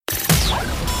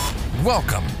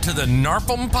Welcome to the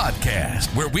NARPM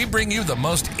Podcast, where we bring you the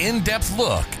most in-depth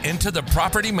look into the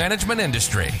property management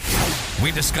industry.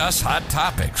 We discuss hot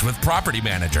topics with property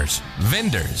managers,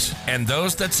 vendors, and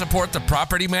those that support the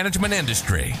property management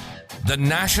industry. The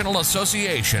National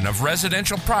Association of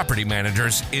Residential Property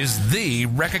Managers is the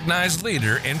recognized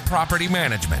leader in property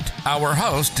management. Our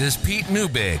host is Pete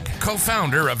Newbig,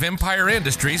 co-founder of Empire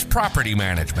Industries Property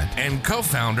Management and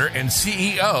co-founder and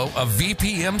CEO of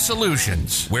VPM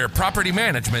Solutions, where property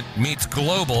management meets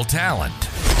global talent.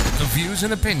 The views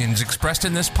and opinions expressed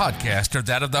in this podcast are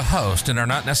that of the host and are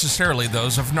not necessarily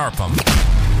those of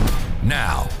NARPM.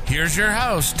 Now, here's your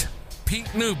host, Pete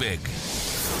Newbig.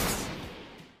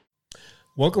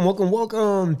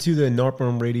 Welcome to the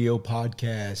NARPM Radio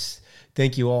Podcast.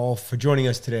 Thank you all for joining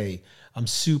us today. I'm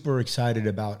super excited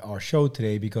about our show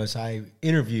today because I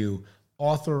interview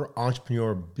author,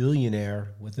 entrepreneur, billionaire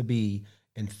with a B,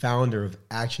 and founder of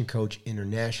Action Coach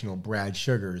International, Brad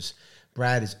Sugars.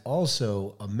 Brad is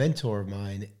also a mentor of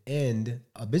mine and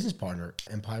a business partner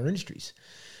at Empire Industries.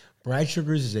 Brad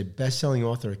Sugars is a best-selling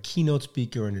author, a keynote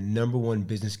speaker, and a number-one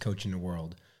business coach in the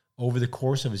world. Over the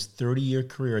course of his 30-year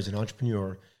career as an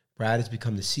entrepreneur, Brad has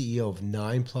become the CEO of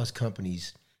 9+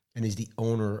 companies and is the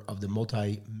owner of the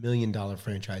multi-million-dollar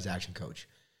franchise Action Coach.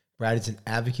 Brad is an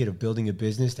advocate of building a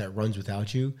business that runs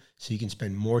without you so you can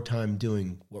spend more time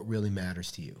doing what really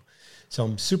matters to you. So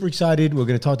I'm super excited. We're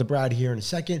going to talk to Brad here in a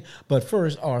second. But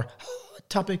first, our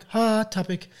hot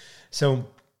topic. So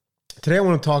today I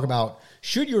want to talk about,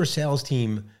 should your sales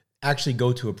team actually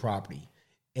go to a property?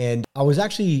 And I was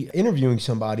actually interviewing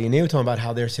somebody, and they were talking about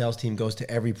how their sales team goes to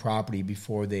every property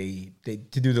before they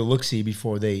to do the look-see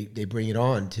before they bring it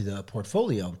on to the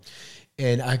portfolio.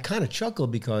 And I kind of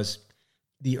chuckled because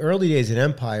the early days at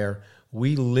Empire,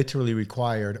 we literally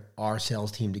required our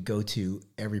sales team to go to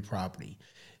every property.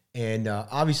 And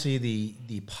obviously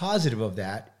the positive of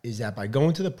that is that by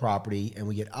going to the property and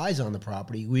we get eyes on the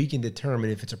property, we can determine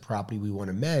if it's a property we want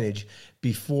to manage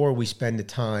before we spend the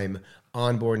time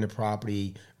onboarding the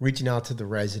property, reaching out to the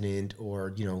resident, or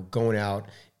going out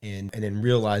and then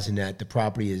realizing that the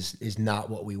property is not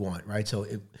what we want, right? So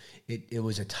it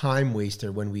was a time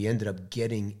waster when we ended up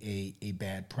getting a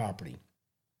bad property.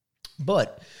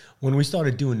 But when we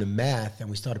started doing the math and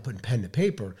we started putting pen to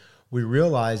paper, we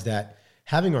realized that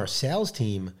having our sales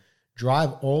team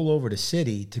drive all over the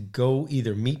city to go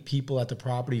either meet people at the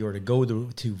property or to go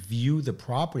to view the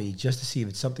property just to see if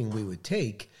it's something we would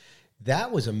take,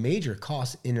 that was a major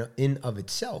cost in of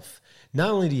itself. Not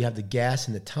only do you have the gas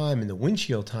and the time and the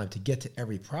windshield time to get to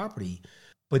every property,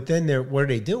 but then what are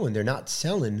they doing? They're not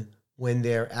selling when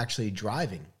they're actually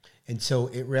driving. And so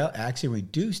it actually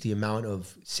reduced the amount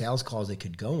of sales calls they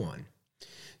could go on.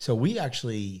 So we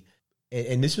actually,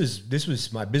 and this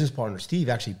was my business partner, Steve,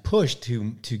 actually pushed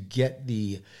to get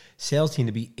the sales team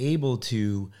to be able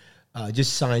to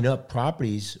just sign up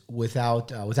properties without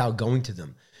going to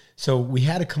them. So we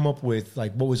had to come up with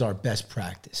what was our best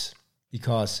practice,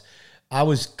 because I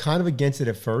was kind of against it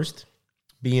at first,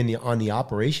 being on the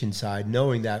operation side,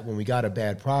 knowing that when we got a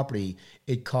bad property,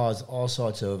 it caused all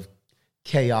sorts of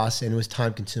chaos and it was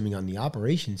time consuming on the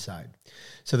operation side.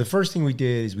 So the first thing we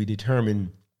did is we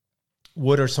determined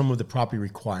what are some of the property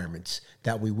requirements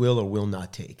that we will or will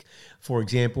not take. For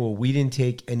example, we didn't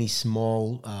take any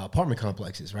small apartment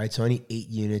complexes, right? So any 8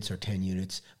 units or 10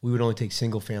 units, we would only take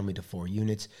single family to 4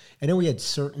 units. And then we had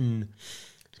certain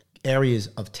areas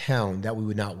of town that we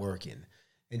would not work in.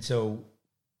 And so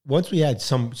once we had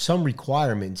some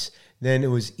requirements, then it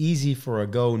was easy for a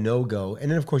go, no go. And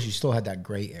then of course you still had that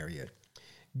gray area.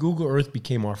 Google Earth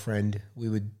became our friend.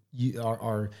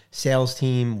 Our sales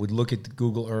team would look at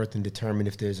Google Earth and determine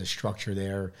if there's a structure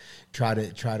there, try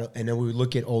to, and then we would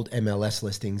look at old MLS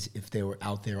listings if they were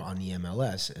out there on the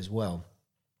MLS as well,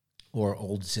 or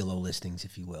old Zillow listings,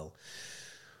 if you will.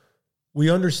 We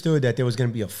understood that there was going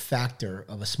to be a factor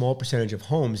of a small percentage of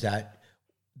homes that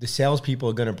the salespeople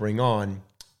are going to bring on,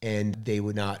 and they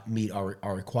would not meet our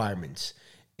requirements.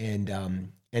 And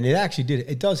it actually did.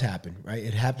 It does happen, right?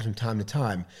 It happens from time to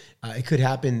time. It could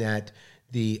happen that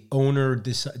the owner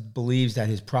believes that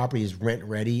his property is rent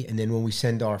ready, and then when we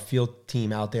send our field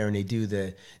team out there and they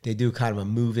do kind of a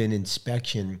move-in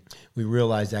inspection, we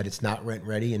realize that it's not rent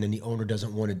ready, and then the owner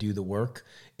doesn't want to do the work.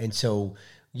 And so,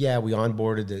 we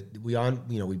onboarded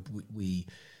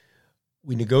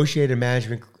we negotiated a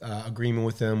management agreement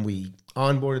with them. We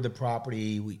onboarded the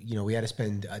property. We had to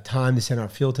spend time to send our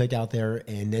field tech out there,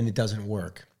 and then it doesn't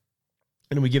work.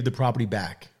 And then we give the property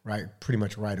back, right, pretty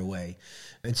much right away.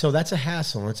 And so that's a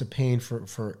hassle. It's a pain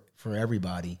for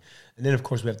everybody. And then of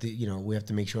course we have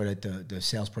to make sure that the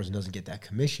salesperson doesn't get that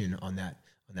commission on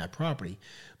that property.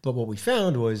 But what we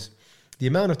found was the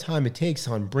amount of time it takes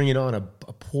on bringing on a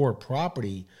poor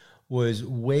property was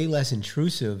way less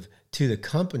intrusive to the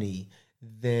company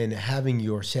than having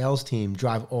your sales team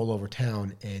drive all over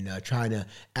town and trying to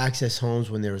access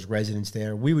homes when there was residents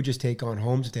there. We would just take on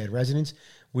homes if they had residents.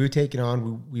 We would take it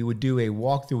on. We would do a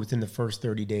walkthrough within the first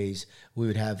 30 days. We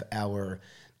would have our,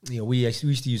 we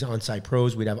used to use on-site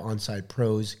pros. We'd have on-site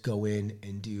pros go in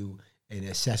and do an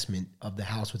assessment of the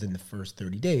house within the first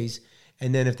 30 days.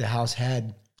 And then if the house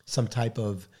had some type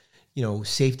of,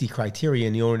 safety criteria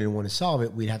and the owner didn't want to solve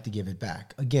it, we'd have to give it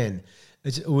back. Again,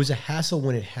 it was a hassle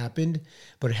when it happened,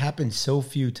 but it happened so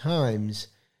few times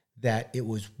that it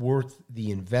was worth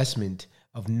the investment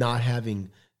of not having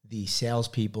the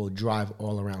salespeople drive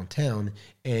all around town.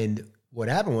 And what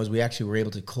happened was we actually were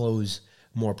able to close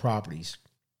more properties.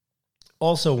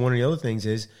 Also, one of the other things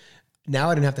is now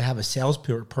I didn't have to have a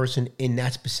salesperson in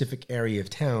that specific area of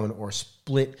town or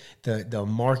split the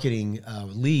marketing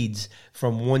leads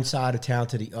from one side of town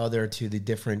to the other to the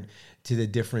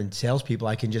different salespeople.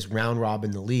 I can just round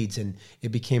robin the leads, and it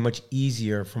became much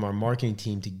easier from our marketing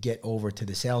team to get over to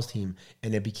the sales team,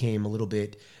 and it became a little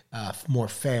bit more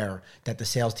fair that the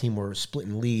sales team were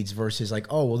splitting leads versus like,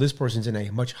 oh, well, this person's in a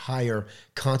much higher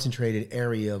concentrated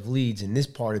area of leads in this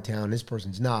part of town, this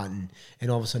person's not,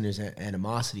 and all of a sudden there's an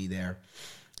animosity there.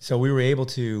 So we were able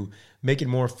to make it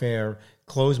more fair,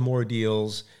 close more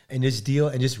deals, and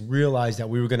just realize that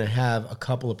we were going to have a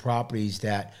couple of properties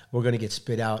that were going to get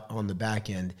spit out on the back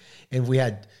end. And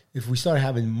if we started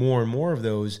having more and more of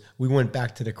those, we went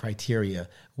back to the criteria.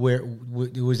 Where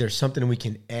was there something we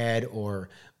can add or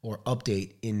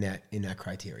update in that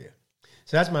criteria?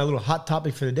 So that's my little hot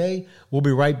topic for the day. We'll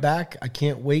be right back. I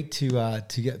can't wait to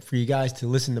get for you guys to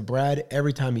listen to Brad.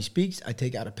 Every time he speaks, I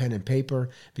take out a pen and paper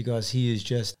because he is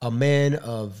just a man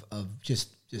of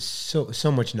just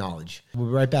so much knowledge. We'll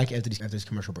be right back after this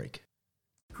commercial break.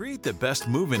 Create the best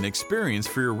move-in experience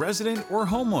for your resident or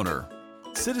homeowner.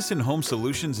 Citizen Home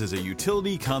Solutions is a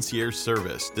utility concierge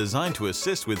service designed to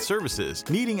assist with services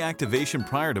needing activation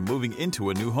prior to moving into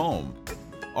a new home.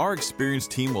 Our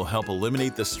experienced team will help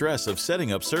eliminate the stress of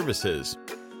setting up services.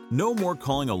 No more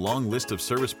calling a long list of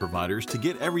service providers to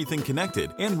get everything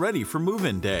connected and ready for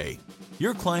move-in day.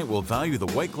 Your client will value the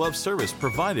white glove service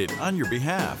provided on your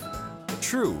behalf.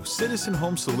 True, Citizen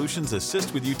Home Solutions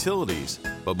assist with utilities,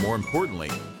 but more importantly,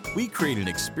 we create an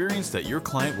experience that your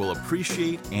client will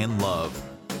appreciate and love.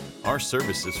 Our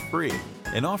service is free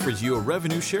and offers you a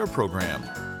revenue share program.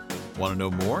 Want to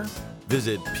know more?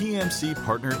 Visit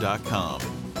pmcpartner.com.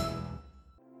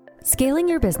 Scaling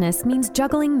your business means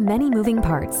juggling many moving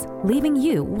parts, leaving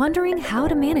you wondering how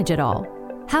to manage it all.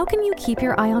 How can you keep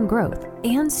your eye on growth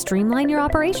and streamline your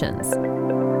operations?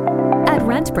 At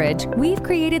RentBridge, we've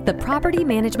created the Property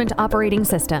Management Operating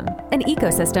System, an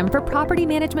ecosystem for property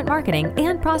management marketing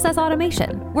and process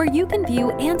automation, where you can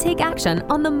view and take action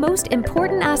on the most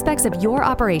important aspects of your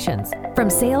operations, from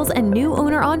sales and new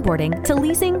owner onboarding to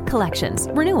leasing, collections,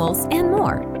 renewals, and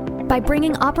more. By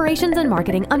bringing operations and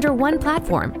marketing under one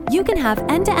platform, you can have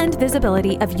end-to-end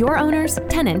visibility of your owners,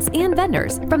 tenants, and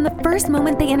vendors from the first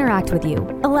moment they interact with you,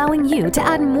 allowing you to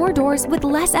add more doors with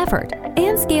less effort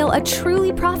and scale a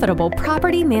truly profitable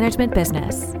property management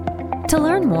business. To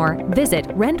learn more, visit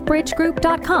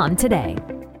rentbridgegroup.com today.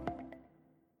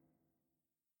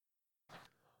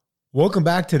 Welcome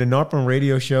back to the NARPM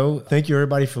Radio Show. Thank you,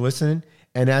 everybody, for listening.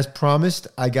 And as promised,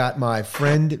 I got my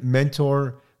friend,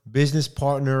 mentor, business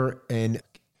partner, and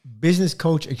business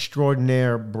coach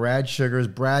extraordinaire, Brad Sugars.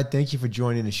 Brad, thank you for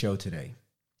joining the show today.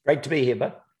 Great to be here,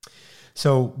 bud.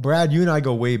 So, Brad, you and I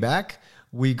go way back.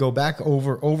 We go back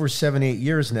over 7-8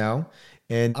 years now,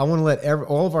 and I want to let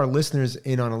all of our listeners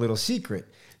in on a little secret.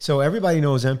 So everybody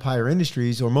knows Empire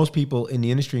Industries, or most people in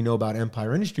the industry know about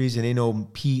Empire Industries, and they know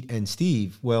Pete and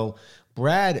Steve. Well,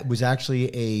 Brad was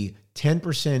actually a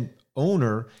 10%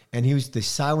 owner, and he was the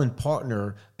silent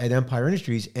partner at Empire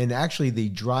Industries, and actually the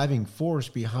driving force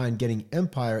behind getting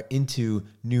Empire into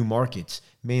new markets,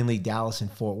 mainly Dallas and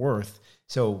Fort Worth.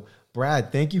 So,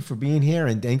 Brad, thank you for being here,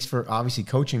 and thanks for obviously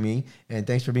coaching me, and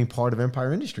thanks for being part of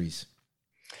Empire Industries.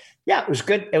 Yeah, it was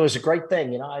good. It was a great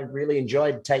thing. I really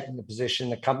enjoyed taking the position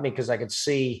in the company because I could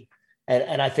see,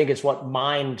 and I think it's what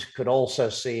Mind could also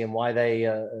see, and why they,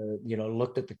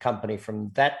 looked at the company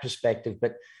from that perspective.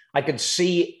 But I could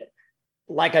see,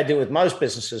 like I do with most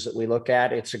businesses that we look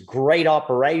at, it's a great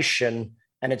operation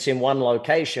and it's in one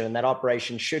location, and that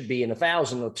operation should be in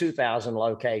 1,000 or 2,000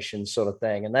 locations, sort of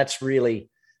thing. And that's really,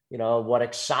 what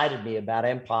excited me about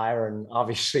Empire, and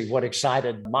obviously what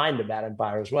excited Mind about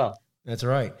Empire as well. That's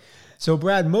right. So,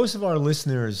 Brad, most of our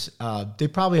listeners, they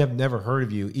probably have never heard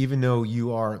of you, even though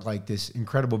you are like this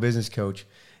incredible business coach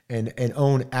and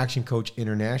own Action Coach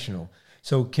International.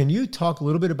 So can you talk a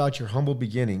little bit about your humble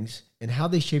beginnings and how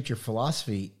they shaped your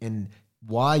philosophy and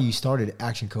why you started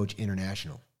Action Coach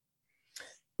International?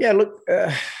 Yeah, look,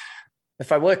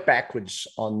 if I work backwards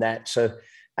on that, so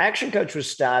Action Coach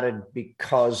was started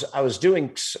because I was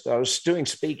doing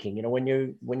speaking. You know, when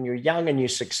you're young and you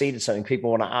succeed at something,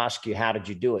 people want to ask you, how did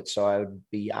you do it? So I would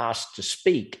be asked to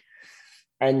speak.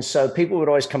 And so people would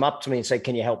always come up to me and say,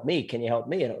 can you help me? Can you help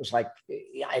me? And it was like,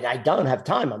 I don't have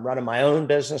time. I'm running my own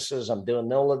businesses. I'm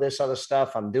doing all of this other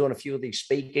stuff. I'm doing a few of these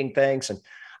speaking things and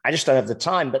I just don't have the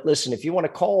time. But listen, if you want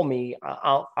to call me,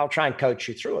 I'll try and coach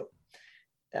you through it.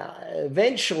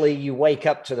 Eventually you wake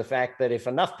up to the fact that if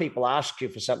enough people ask you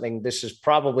for something, this is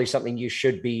probably something you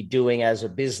should be doing as a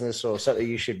business or something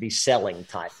you should be selling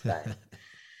type thing.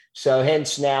 So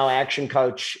hence now Action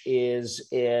Coach is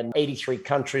in 83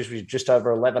 countries. We've just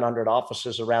over 1,100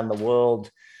 offices around the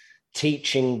world,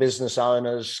 teaching business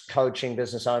owners, coaching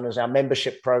business owners. Our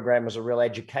membership program is a real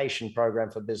education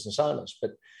program for business owners.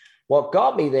 But what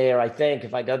got me there, I think,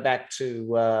 if I go back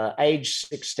to age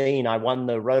 16, I won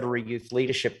the Rotary Youth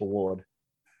Leadership Award.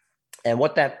 And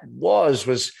what that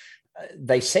was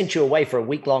they sent you away for a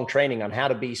week-long training on how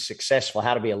to be successful,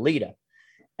 how to be a leader.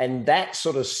 And that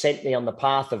sort of sent me on the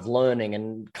path of learning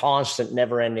and constant,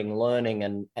 never-ending learning.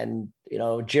 And you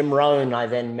know, Jim Rohn I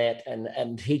then met,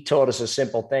 and he taught us a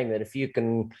simple thing that if you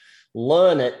can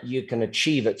learn it, you can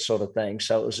achieve it, sort of thing.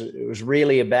 So it was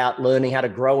really about learning how to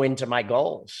grow into my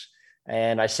goals.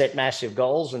 And I set massive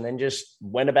goals and then just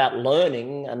went about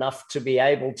learning enough to be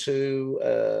able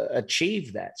to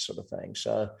achieve that sort of thing.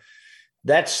 So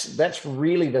that's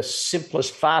really the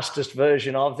simplest, fastest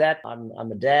version of that.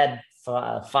 I'm a dad.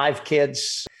 5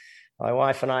 kids. My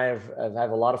wife and I have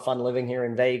a lot of fun living here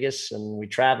in Vegas, and we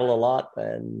travel a lot.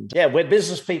 And yeah, we're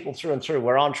business people through and through.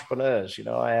 We're entrepreneurs. You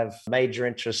know, I have major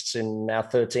interests in our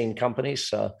 13 companies.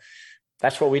 So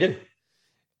that's what we do.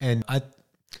 And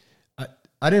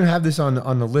I didn't have this on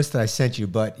the list that I sent you,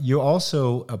 but you're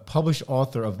also a published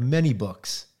author of many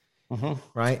books. Mm-hmm.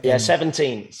 Right? Yeah,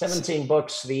 17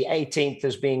 books. The 18th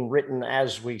is being written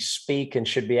as we speak and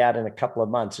should be out in a couple of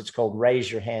months. It's called Raise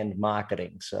Your Hand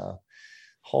Marketing. So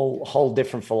whole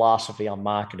different philosophy on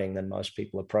marketing than most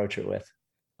people approach it with.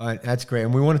 All right, that's great.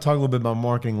 And we want to talk a little bit about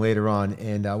marketing later on,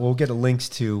 and we'll get the links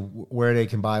to where they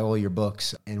can buy all your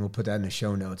books, and we'll put that in the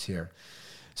show notes here.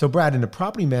 So Brad, in the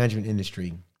property management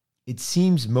industry, it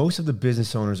seems most of the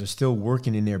business owners are still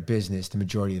working in their business the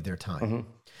majority of their time. Mm-hmm.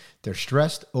 They're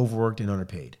stressed, overworked, and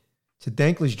underpaid. It's a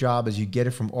thankless job as you get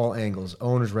it from all angles,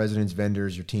 owners, residents,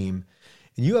 vendors, your team.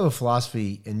 And you have a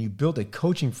philosophy and you built a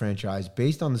coaching franchise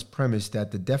based on this premise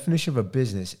that the definition of a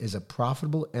business is a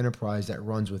profitable enterprise that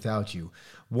runs without you.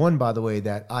 One, by the way,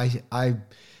 that I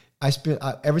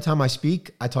every time I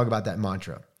speak, I talk about that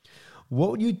mantra. What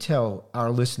would you tell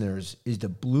our listeners is the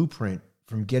blueprint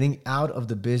from getting out of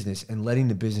the business and letting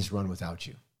the business run without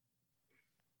you?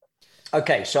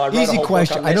 Okay, so I wrote easy a whole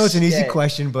question. book on this. I know it's an easy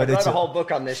question, but I wrote a whole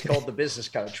book on this called The Business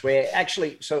Coach, where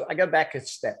actually, so I go back a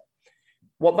step.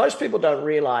 What most people don't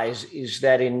realize is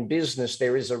that in business,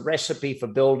 there is a recipe for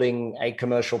building a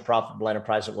commercial profitable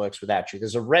enterprise that works without you.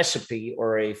 There's a recipe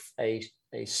or a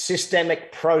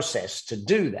systemic process to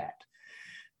do that.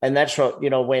 And that's what, you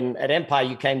know, when at Empire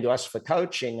you came to us for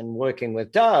coaching and working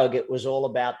with Doug, it was all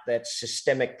about that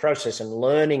systemic process and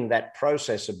learning that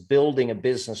process of building a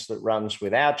business that runs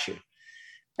without you.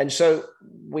 And so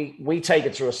we take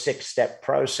it through a 6-step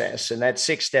process, and that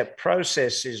 6-step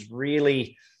process is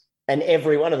really, and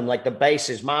every one of them, like the base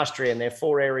is mastery, and there are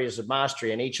 4 areas of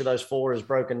mastery, and each of those 4 is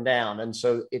broken down. And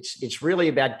so it's really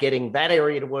about getting that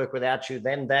area to work without you,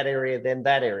 then that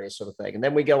area sort of thing. And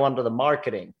then we go on to the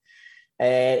marketing,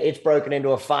 and it's broken into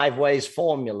a 5 ways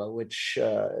formula, which,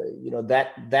 you know,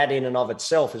 that in and of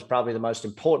itself is probably the most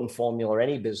important formula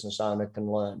any business owner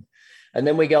can learn. And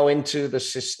then we go into the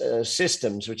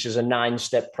systems, which is a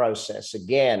 9-step process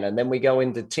again. And then we go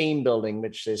into team building,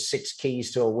 which is 6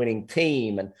 keys to a winning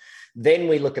team. And then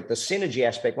we look at the synergy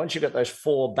aspect. Once you've got those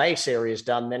 4 base areas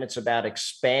done, then it's about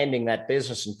expanding that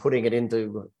business and putting it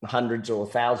into hundreds or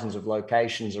thousands of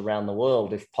locations around the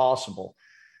world, if possible.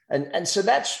 And so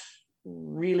that's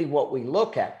really what we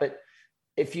look at. But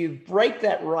if you break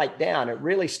that right down, it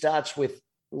really starts with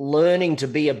learning to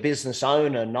be a business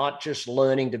owner, not just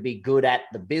learning to be good at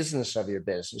the business of your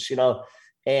business, you know.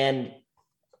 And,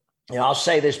 you know, I'll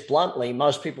say this bluntly,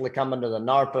 most people that come into the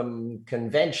NARPM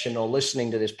convention or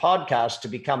listening to this podcast to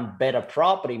become better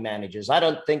property managers. I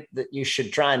don't think that you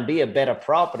should try and be a better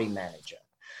property manager.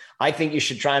 I think you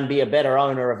should try and be a better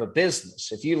owner of a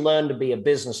business. If you learn to be a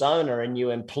business owner and you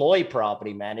employ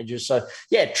property managers, so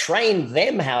yeah, train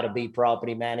them how to be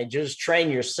property managers,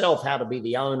 train yourself how to be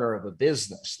the owner of a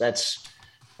business. That's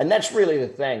really the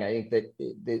thing. I think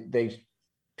that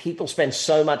people spend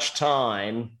so much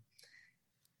time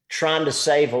trying to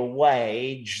save a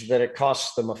wage that it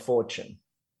costs them a fortune.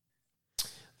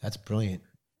 That's brilliant.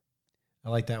 I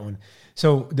like that one.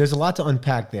 So there's a lot to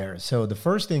unpack there. So the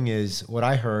first thing is what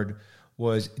I heard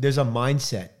was there's a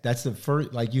mindset. That's the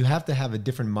first, like you have to have a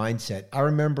different mindset. I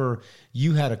remember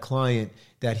you had a client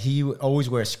that he would always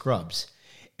wear scrubs.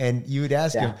 And you would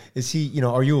ask him, is he,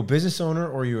 are you a business owner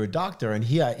or are you a doctor? And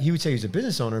he would say he was a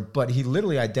business owner, but he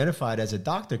literally identified as a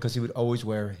doctor because he would always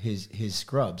wear his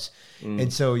scrubs.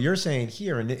 And so you're saying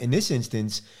here in this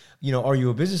instance, are you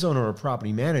a business owner or a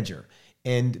property manager?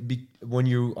 And when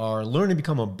you are learning to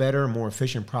become a better, more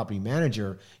efficient property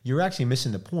manager, you're actually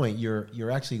missing the point.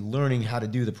 You're actually learning how to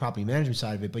do the property management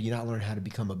side of it, but you're not learning how to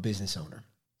become a business owner.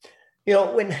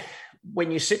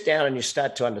 When you sit down and you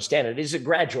start to understand it, is a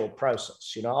gradual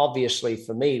process. Obviously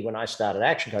for me, when I started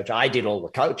Action Coach, I did all the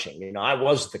coaching. I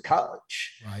was the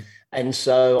coach. Right. And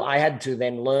so I had to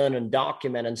then learn and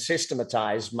document and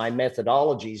systematize my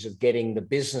methodologies of getting the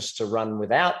business to run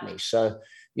without me. So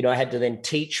I had to then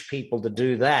teach people to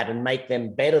do that and make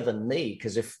them better than me.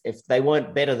 Because if they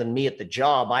weren't better than me at the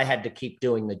job, I had to keep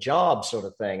doing the job sort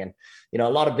of thing. And, a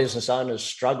lot of business owners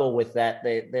struggle with that.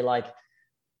 They're like,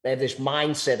 they have this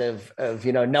mindset of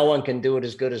no one can do it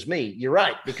as good as me. You're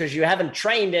right, because you haven't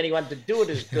trained anyone to do it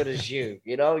as good as you.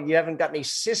 You haven't got any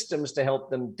systems to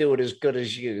help them do it as good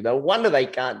as you. No wonder they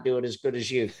can't do it as good as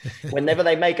you. Whenever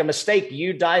they make a mistake,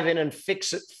 you dive in and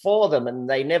fix it for them, and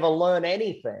they never learn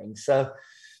anything. So,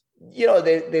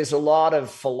 there's a lot of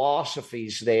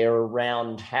philosophies there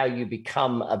around how you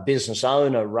become a business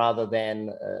owner rather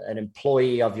than an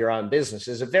employee of your own business.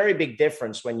 There's a very big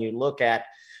difference when you look at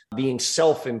being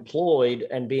self-employed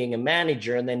and being a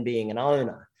manager and then being an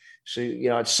owner. So,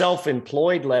 at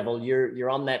self-employed level, you're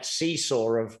on that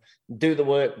seesaw of do the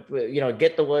work,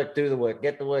 get the work, do the work,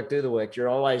 get the work, do the work. You're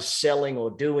always selling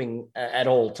or doing at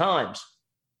all times.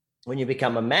 When you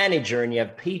become a manager and you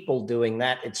have people doing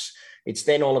that, it's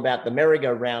then all about the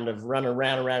merry-go-round of running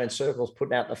around in circles,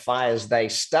 putting out the fires they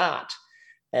start.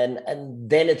 And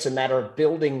then it's a matter of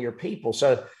building your people.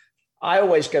 So I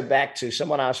always go back to,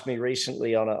 someone asked me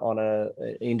recently on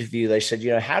an interview, they said,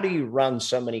 how do you run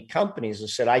so many companies? I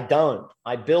said, I don't.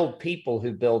 I build people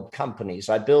who build companies.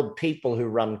 I build people who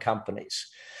run companies.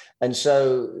 And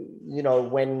so,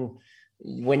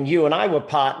 when you and I were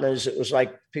partners, it was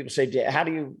like people said, how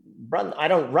do you run? I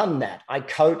don't run that. I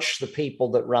coach the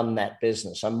people that run that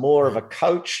business. I'm more of a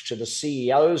coach to the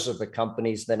CEOs of the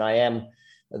companies than I am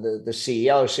the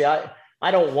CEO. See,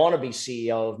 I don't want to be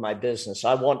CEO of my business.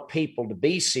 I want people to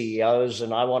be CEOs,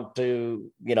 and I want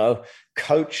to,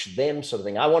 coach them sort of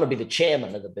thing. I want to be the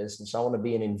chairman of the business. I want to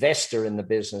be an investor in the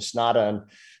business, not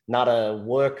a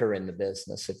worker in the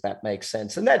business, if that makes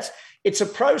sense. And it's a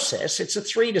process. It's a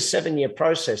 3 to 7 year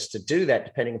process to do that,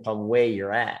 depending upon where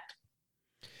you're at.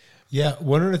 Yeah.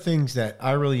 One of the things that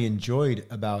I really enjoyed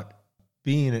about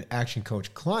being an Action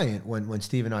Coach client when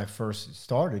Steve and I first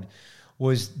started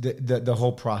was the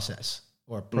whole process.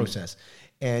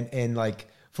 And like,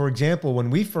 for example, when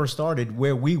we first started,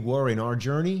 where we were in our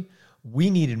journey, we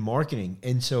needed marketing.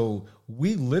 And so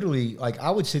we literally, like, I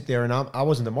would sit there and I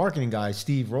wasn't the marketing guy,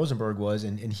 Steve Rosenberg was,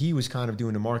 and he was kind of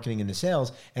doing the marketing and the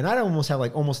sales. And I'd almost have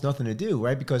like almost nothing to do,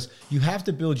 right? Because you have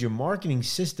to build your marketing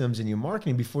systems and your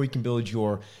marketing before you can build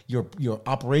your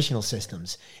operational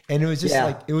systems. And it was just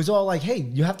like, it was all like, hey,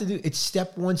 you have to do, it's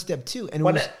step 1, step 2. And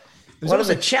one of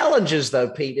the challenges, though,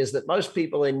 Pete, is that most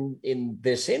people in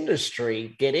this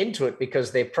industry get into it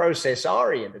because they're process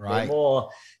oriented. Right. They're more,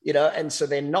 and so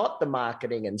they're not the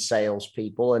marketing and sales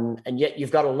people. And yet you've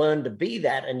got to learn to be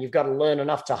that. And you've got to learn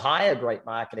enough to hire great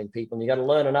marketing people. And you've got to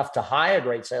learn enough to hire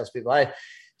great salespeople.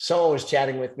 Someone was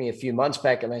chatting with me a few months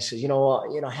back and they said,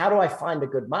 how do I find a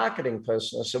good marketing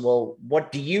person? I said, well,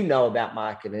 what do you know about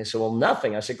marketing? They said, well,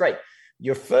 nothing. I said, great.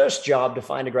 Your first job to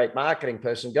find a great marketing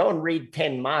person, go and read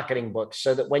 10 marketing books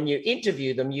so that when you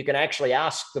interview them, you can actually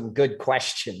ask them good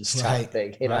questions type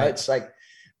thing. It's like,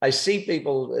 I see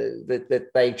people that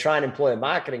they try and employ a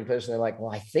marketing person. They're like,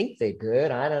 well, I think they're good.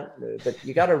 I don't know. But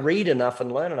you got to read enough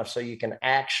and learn enough so you can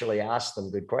actually ask them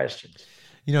good questions.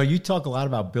 You talk a lot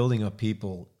about building up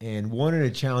people. And one of the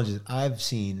challenges I've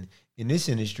seen in this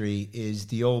industry is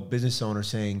the old business owner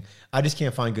saying, I just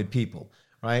can't find good people.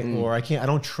 Right. Or I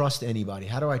don't trust anybody.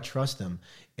 How do I trust them?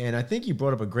 And I think you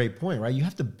brought up a great point, right? You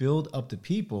have to build up the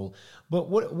people, but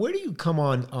where do you come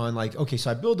on like, okay, so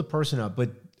I build the person up,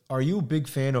 but are you a big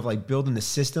fan of like building the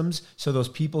systems so those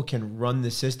people can run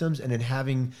the systems, and then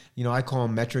having, you know, I call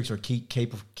them metrics or key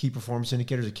performance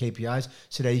indicators or KPIs,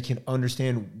 so that you can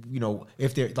understand, you know,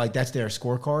 if they're like, that's their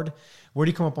scorecard? Where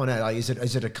do you come up on that? Like, is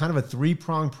it a kind of a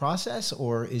 3-pronged process,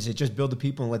 or is it just build the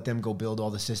people and let them go build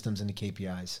all the systems and the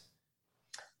KPIs?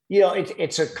 You know,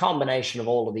 it's a combination of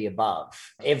all of the above.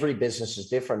 Every business is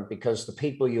different because the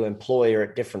people you employ are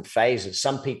at different phases.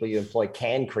 Some people you employ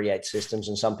can create systems,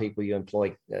 and some people you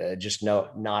employ just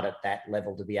not at that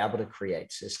level to be able to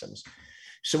create systems.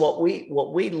 So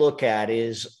what we look at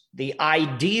is the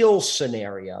ideal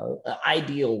scenario,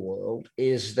 ideal world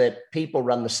is that people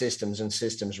run the systems and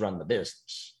systems run the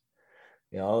business.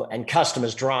 You know, and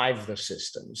customers drive the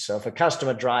system. So if a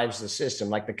customer drives the system,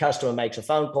 like the customer makes a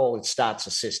phone call, it starts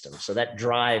a system. So that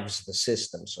drives the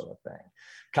system, sort of thing.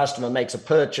 Customer makes a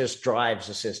purchase, drives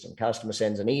the system. Customer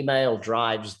sends an email,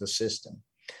 drives the system.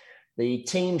 The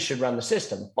team should run the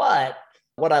system. But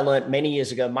what I learned many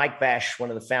years ago, Mike Bash,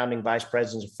 one of the founding vice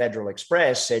presidents of Federal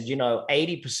Express, said, you know,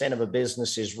 80% of a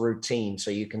business is routine.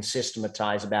 So you can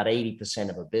systematize about 80%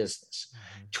 of a business.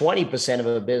 20% of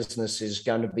a business is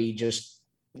going to be just,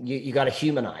 you got to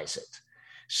humanize it.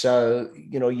 So,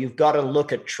 you know, you've got to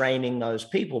look at training those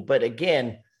people. But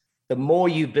again, the more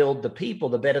you build the people,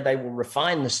 the better they will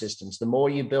refine the systems. The more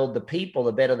you build the people,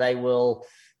 the better they will,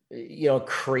 you know,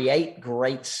 create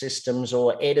great systems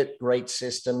or edit great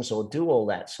systems or do all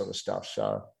that sort of stuff.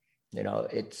 So, you know,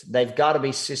 they've got to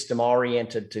be system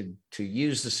oriented to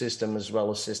use the system, as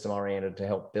well as system oriented to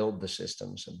help build the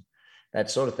systems and that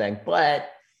sort of thing. But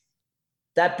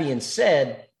that being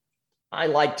said, I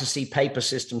like to see paper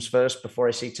systems first before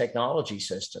I see technology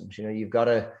systems. You know, you've got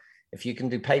to, if you can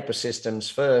do paper systems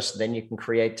first, then you can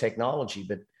create technology.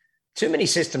 But too many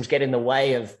systems get in the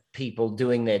way of people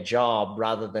doing their job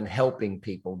rather than helping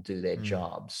people do their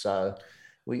job. So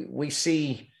we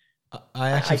see,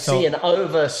 I see an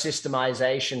over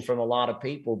systemization from a lot of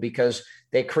people because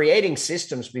they're creating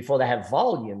systems before they have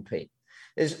volume, Pete.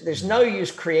 There's no use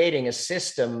creating a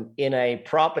system in a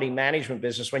property management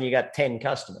business when you got 10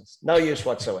 customers. No use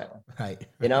whatsoever. Right.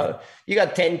 You know, you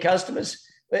got 10 customers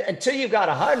until you got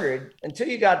 100, until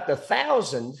you got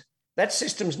 1,000, that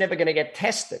system's never going to get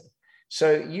tested.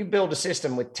 So you build a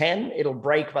system with 10, it'll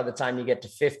break by the time you get to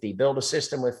 50. Build a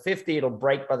system with 50, it'll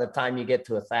break by the time you get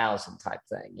to 1,000 type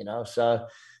thing, you know? So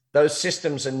those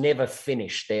systems are never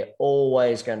finished. They're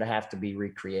always going to have to be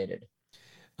recreated.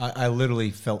 I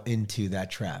literally fell into that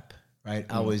trap, right?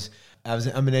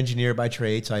 I'm an engineer by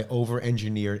trade, so I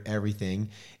over-engineered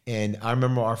everything. And I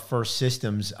remember our first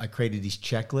systems, I created these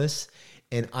checklists,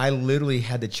 and I literally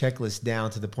had the checklist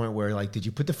down to the point where, like, did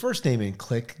you put the first name in?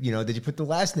 Click. You know, did you put the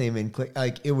last name in? Click.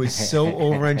 Like, it was so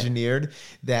over-engineered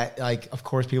that, like, of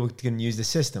course, people can use the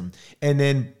system. And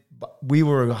then we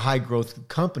were a high growth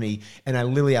company, and I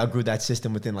literally outgrew that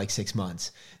system within like 6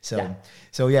 months. So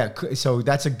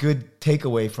that's a good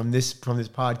takeaway from this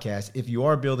podcast. If you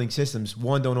are building systems,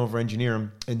 one, don't over engineer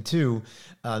them, and two,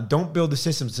 don't build the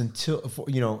systems until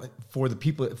for the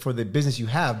people, for the business you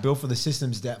have. Build for the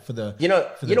systems that for the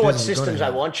what systems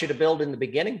I want you to build in the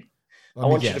beginning. I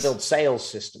want you to build sales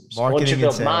systems. I want you to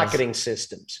build marketing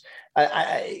systems.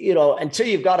 Until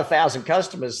you've got 1,000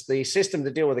 customers, the system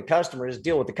to deal with the customer is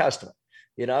deal with the customer,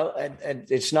 and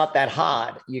it's not that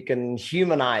hard. You can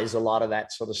humanize a lot of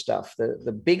that sort of stuff.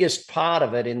 The biggest part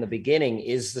of it in the beginning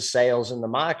is the sales and the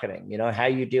marketing, how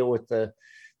you deal with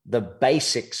the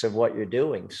basics of what you're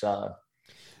doing. So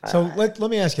let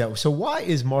me ask you, so why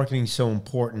is marketing so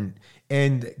important?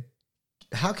 And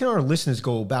how can our listeners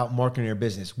go about marketing their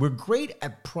business? We're great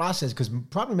at process because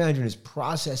property management is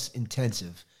process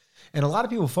intensive. And a lot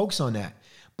of people focus on that,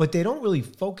 but they don't really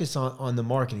focus on the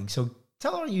marketing. So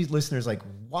tell our listeners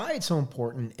why it's so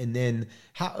important, and then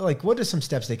what are some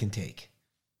steps they can take?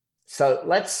 So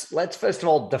let's first of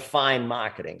all define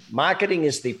marketing. Marketing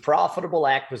is the profitable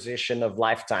acquisition of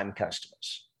lifetime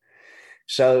customers.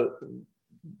 So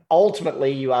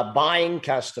ultimately, you are buying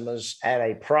customers at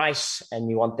a price, and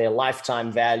you want their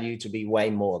lifetime value to be way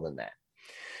more than that.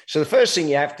 So the first thing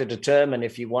you have to determine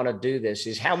if you want to do this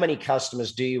is how many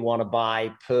customers do you want to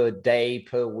buy per day,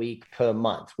 per week, per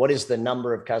month? What is the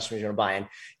number of customers you want to buy? And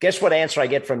guess what answer I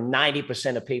get from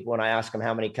 90% of people when I ask them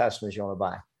how many customers you want to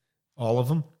buy? All of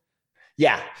them?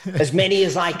 Yeah, as many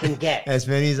as I can get. As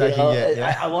many as I can get.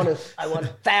 Yeah. I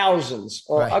want thousands.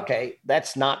 Well, right. Okay,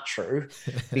 that's not true,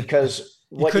 because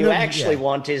what you actually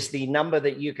want is the number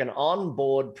that you can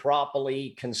onboard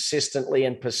properly, consistently,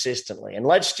 and persistently. And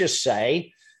let's just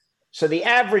say, so the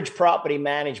average property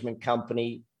management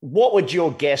company what would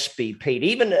your guess be, Pete?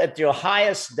 Even at your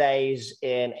highest days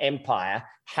in Empire,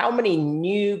 how many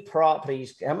new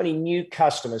properties, how many new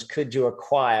customers could you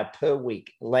acquire per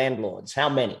week? Landlords, how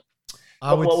many?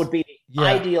 What would be the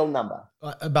ideal number?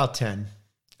 About 10.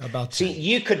 See,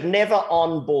 you could never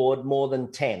onboard more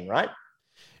than 10, right?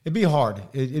 It'd be hard.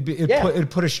 It'd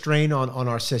put a strain on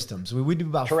our systems. We do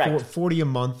about 40 a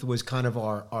month was kind of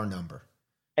our number.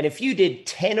 And if you did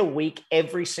 10 a week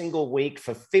every single week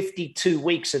for 52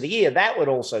 weeks of the year, that would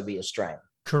also be a strain.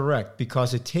 Correct,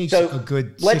 because it takes a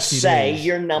good 60 let's say days.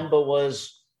 Your number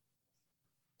was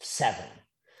 7.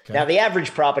 Okay. Now, the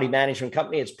average property management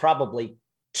company is probably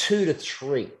 2 to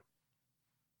 3.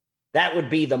 That would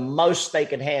be the most they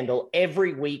could handle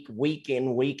every week, week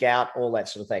in, week out, all that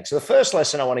sort of thing. So the first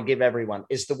lesson I want to give everyone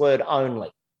is the word only.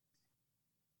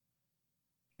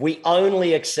 We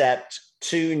only accept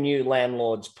 2 new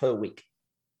landlords per week.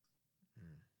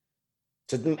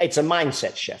 So it's a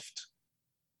mindset shift.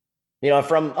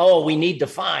 From, we need to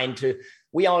find to,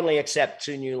 we only accept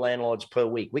 2 new landlords per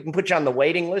week. We can put you on the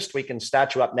waiting list. We can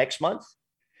start you up next month,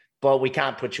 but we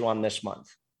can't put you on this month.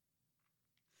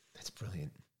 That's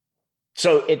brilliant.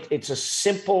 So it's a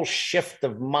simple shift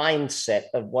of mindset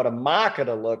of what a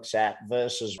marketer looks at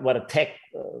versus what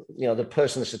the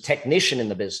person that's a technician in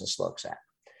the business looks at.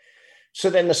 So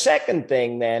then the second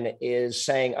thing then is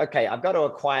saying, okay, I've got to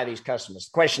acquire these customers.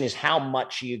 The question is, how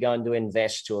much are you going to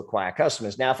invest to acquire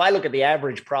customers? Now, if I look at the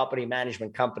average property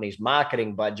management company's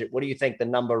marketing budget, what do you think the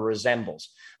number resembles?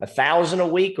 1,000 a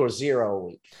week or 0 a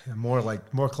week?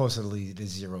 More closely to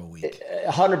 0 a week.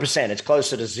 100%. It's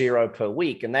closer to 0 per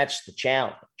week. And that's the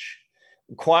challenge.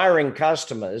 Acquiring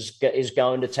customers is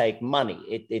going to take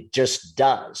money. It just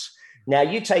does. Now,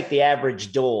 you take the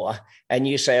average door and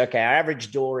you say, okay, our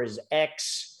average door is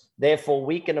X. Therefore,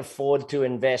 we can afford to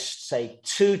invest, say,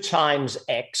 2 times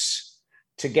X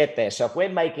to get there. So if we're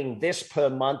making this per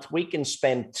month, we can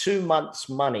spend 2 months'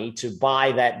 money to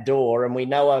buy that door. And we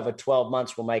know over 12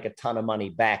 months, we'll make a ton of money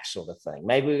back, sort of thing.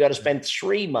 Maybe we've got to spend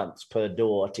 3 months per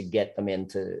door to get them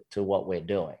into what we're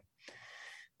doing.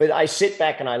 But I sit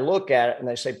back and I look at it and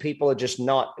I say, people are just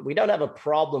not, we don't have a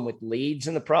problem with leads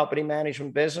in the property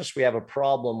management business. We have a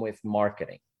problem with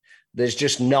marketing. There's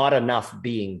just not enough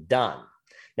being done.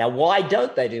 Now, why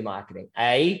don't they do marketing?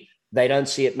 A, they don't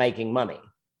see it making money.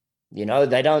 They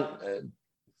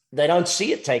don't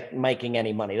see it making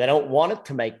any money. They don't want it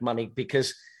to make money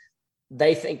because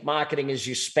they think marketing is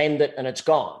you spend it and it's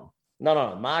gone.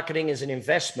 No. Marketing is an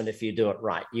investment if you do it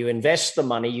right. You invest the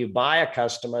money, you buy a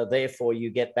customer, therefore you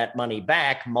get that money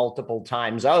back multiple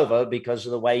times over because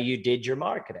of the way you did your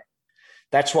marketing.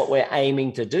 That's what we're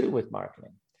aiming to do with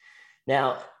marketing.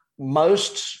 Now,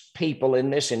 most people in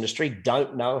this industry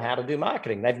don't know how to do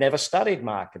marketing. They've never studied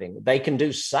marketing. They can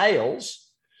do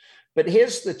sales, but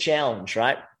here's the challenge,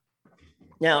 right?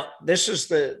 Now, this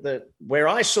is where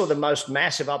I saw the most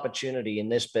massive opportunity in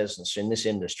this business, in this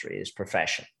industry, is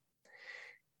profession.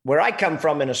 Where I come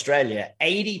from in Australia,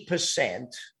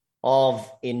 80%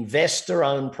 of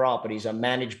investor-owned properties are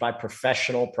managed by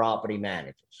professional property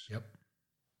managers. Yep.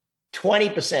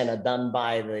 20% are done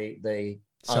by the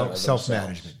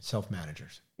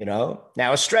self-managers.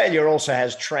 Now Australia also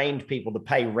has trained people to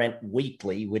pay rent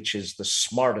weekly, which is the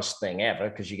smartest thing ever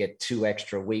because you get 2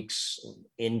 extra weeks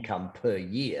income per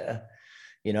year.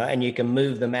 And you can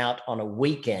move them out on a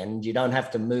weekend. You don't have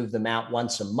to move them out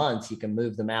once a month. You can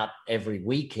move them out every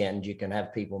weekend. You can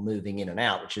have people moving in and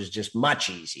out, which is just much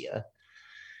easier.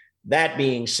 That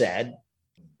being said,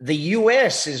 the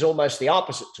US is almost the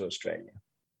opposite to Australia,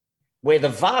 where the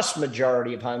vast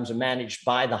majority of homes are managed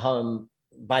by the owner.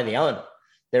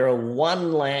 There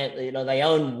are they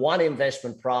own 1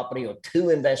 investment property or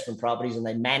 2 investment properties and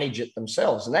they manage it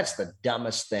themselves. And that's the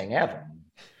dumbest thing ever.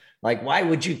 Like, why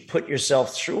would you put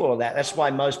yourself through all that? That's why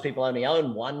most people only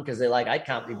own 1 because they're like, I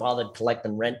can't be bothered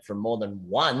collecting rent from more than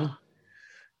 1,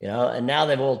 and now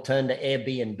they've all turned to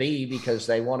Airbnb because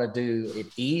they want to do it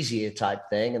easier type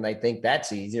thing. And they think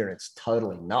that's easier. It's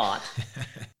totally not,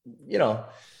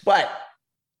 but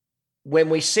when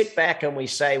we sit back and we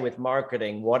say with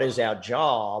marketing, what is our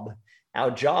job? Our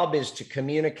job is to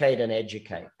communicate and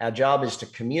educate. Our job is to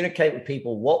communicate with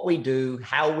people what we do,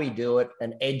 how we do it,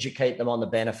 and educate them on the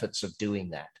benefits of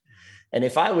doing that. And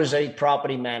if I was a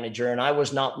property manager and I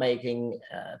was not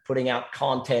putting out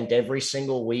content every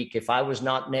single week, if I was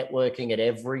not networking at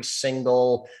every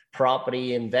single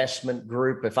property investment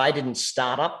group, if I didn't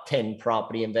start up 10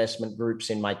 property investment groups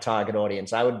in my target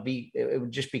audience, it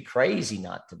would just be crazy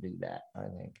not to do that, I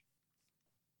think.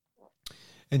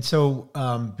 And so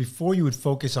before you would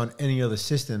focus on any other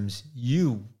systems,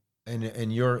 you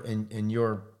and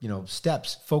your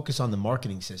steps focus on the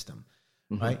marketing system.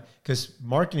 right? Because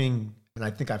marketing, and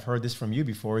I think I've heard this from you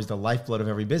before, is the lifeblood of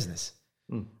every business,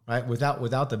 right?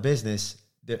 Without the business,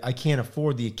 I can't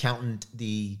afford the accountant,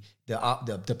 the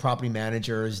property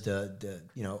managers,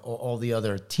 all the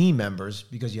other team members,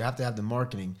 because you have to have the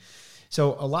marketing.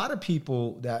 So a lot of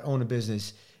people that own a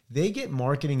business, they get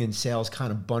marketing and sales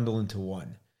kind of bundled into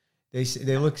one. They say,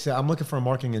 I'm looking for a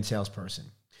marketing and sales person.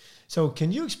 So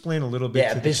can you explain a little bit?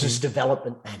 Yeah, business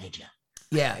development manager.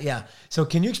 Yeah. So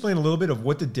can you explain a little bit of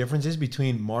what the difference is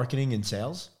between marketing and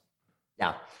sales?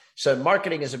 Yeah. So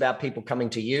marketing is about people coming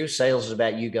to you. Sales is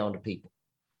about you going to people.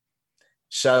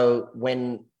 So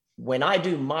when I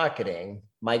do marketing,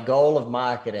 my goal of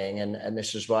marketing, and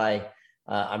this is why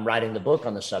I'm writing the book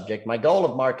on the subject, my goal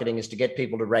of marketing is to get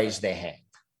people to raise their hand.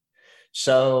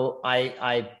 So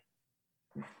I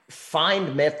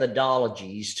find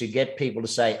methodologies to get people to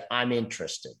say, I'm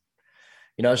interested.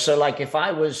 So like if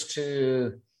I was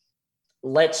to,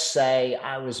 let's say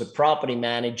I was a property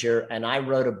manager and I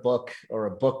wrote a book or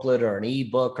a booklet or an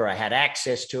ebook, or I had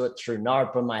access to it through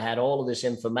NARPM, I had all of this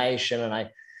information, and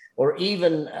I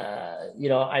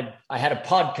had a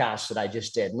podcast that I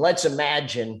just did. And let's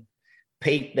imagine,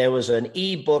 Pete, there was an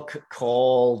ebook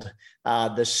called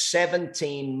The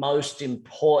 17 Most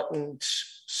Important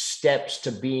Steps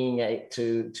to Being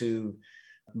to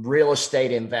Real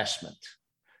Estate Investment,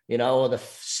 or the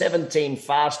 17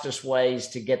 fastest ways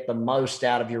to get the most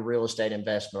out of your real estate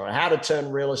investment, or how to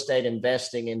turn real estate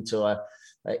investing into a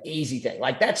easy thing.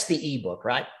 Like that's the ebook,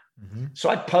 right? Mm-hmm. So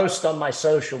I post on my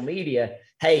social media,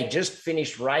 hey, just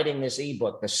finished writing this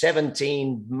ebook, the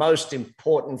 17 most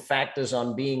important factors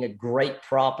on being a great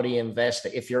property investor.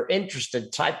 If you're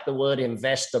interested, type the word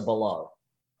investor below.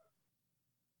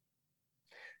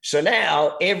 So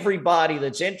now everybody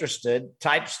that's interested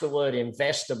types the word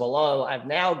investor below. I've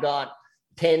now got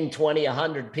 10, 20,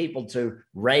 100 people to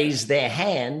raise their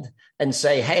hand and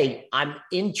say, hey, I'm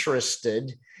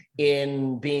interested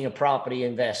in being a property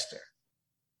investor.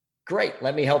 Great.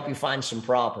 Let me help you find some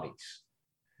properties.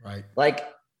 Right. Like,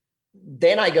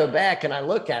 then I go back and I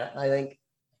look at it and I think,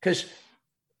 because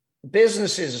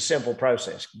business is a simple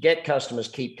process. Get customers,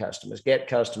 keep customers, get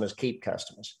customers, keep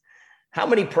customers. How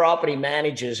many property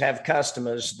managers have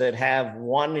customers that have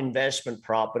one investment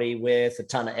property with a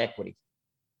ton of equity?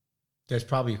 There's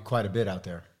probably quite a bit out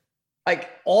there. Like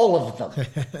all of them.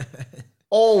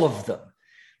 All of them.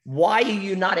 Why are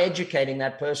you not educating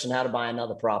that person how to buy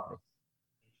another property?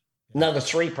 Another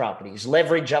 3 properties,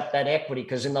 leverage up that equity.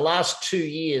 Because in the last 2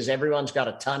 years, everyone's got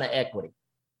a ton of equity.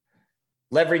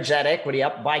 Leverage that equity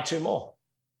up, buy 2 more.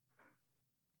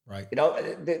 Right.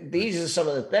 These are some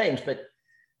of the things. But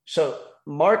so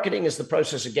marketing is the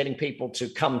process of getting people to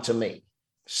come to me.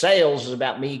 Sales is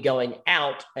about me going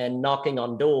out and knocking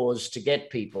on doors to get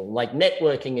people. Like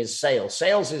networking is sales.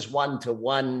 Sales is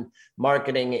one-to-one.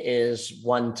 Marketing is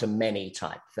one-to-many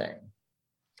type thing.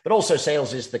 But also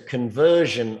sales is the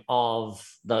conversion of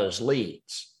those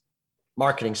leads.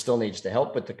 Marketing still needs to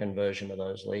help with the conversion of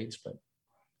those leads, but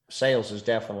sales is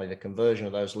definitely the conversion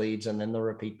of those leads and then the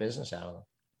repeat business out of them.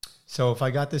 So if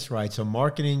I got this right, so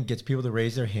marketing gets people to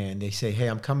raise their hand. They say, hey,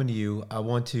 I'm coming to you. I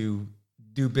want to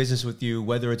do business with you,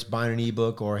 whether it's buying an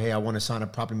ebook or, hey, I want to sign a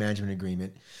property management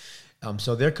agreement.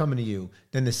 So they're coming to you.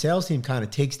 Then the sales team kind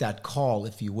of takes that call,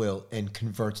 if you will, and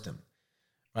converts them.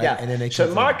 Right? Yeah. And then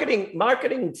so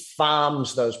marketing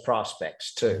farms those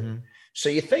prospects too. Mm-hmm. So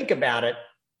you think about it,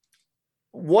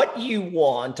 what you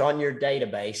want on your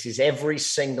database is every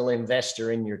single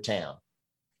investor in your town.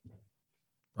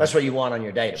 That's what you want on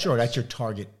your database. Sure, that's your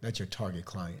target. That's your target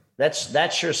client.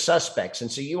 That's your suspects.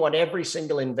 And so you want every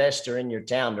single investor in your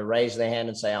town to raise their hand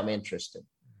and say, I'm interested.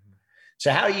 Mm-hmm.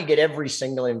 So how do you get every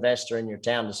single investor in your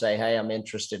town to say, hey, I'm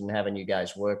interested in having you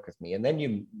guys work with me? And then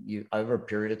you over a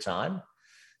period of time,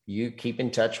 you keep in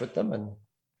touch with them. And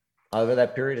over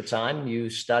that period of time, you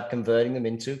start converting them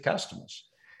into customers.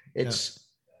 It's,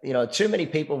 too many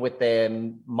people with their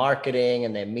marketing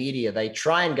and their media, they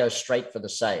try and go straight for the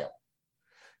sale.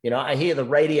 I hear the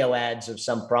radio ads of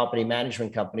some property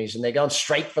management companies and they're going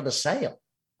straight for the sale.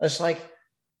 It's like,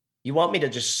 you want me to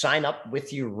just sign up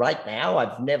with you right now?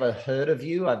 I've never heard of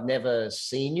you. I've never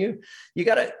seen you. You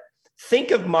got to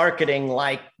think of marketing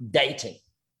like dating.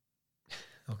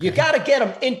 Okay. You got to get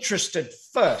them interested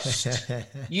first.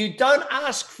 You don't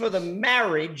ask for the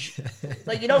marriage.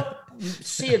 Like, you don't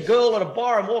see a girl at a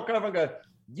bar and walk over and go,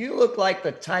 you look like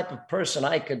the type of person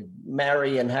I could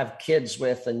marry and have kids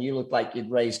with, and you look like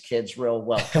you'd raise kids real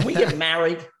well. Can we get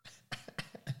married?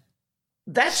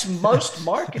 That's most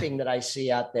marketing that I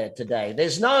see out there today.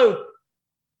 There's no,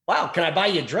 wow, can I buy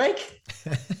you a drink?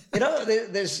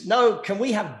 There's no, can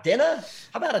we have dinner?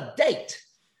 How about a date?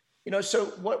 So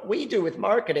what we do with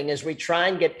marketing is we try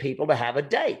and get people to have a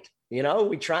date.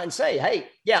 We try and say, hey,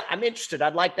 yeah, I'm interested.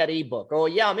 I'd like that ebook. Or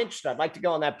yeah, I'm interested. I'd like to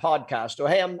go on that podcast. Or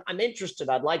hey, I'm interested.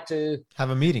 I'd like to have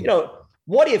a meeting.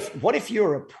 What if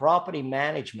you're a property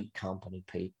management company,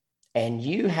 Pete, and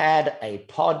you had a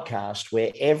podcast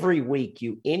where every week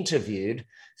you interviewed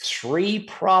 3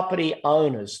 property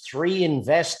owners, 3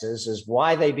 investors as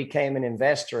why they became an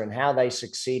investor and how they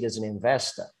succeed as an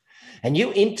investor. And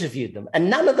you interviewed them, and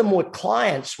none of them were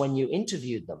clients when you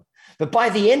interviewed them. But by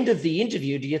the end of the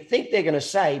interview, do you think they're going to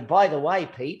say, by the way,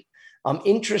 Pete, I'm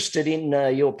interested in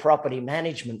your property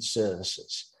management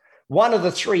services? One of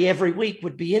the 3 every week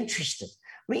would be interested.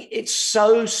 I mean, it's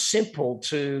so simple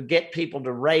to get people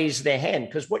to raise their hand,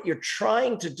 because what you're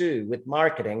trying to do with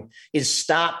marketing is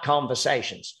start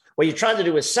conversations. What you're trying to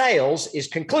do with sales is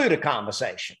conclude a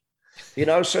conversation.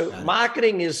 So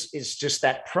marketing is just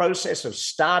that process of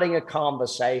starting a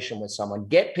conversation with someone,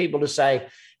 get people to say,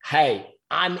 hey,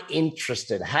 I'm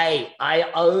interested. Hey,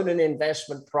 I own an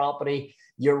investment property.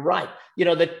 You're right.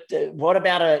 What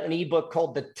about an ebook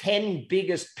called The 10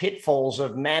 Biggest Pitfalls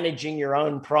of Managing Your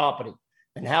Own Property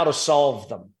and How to Solve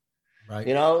Them? Right.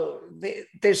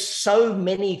 There's so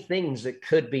many things that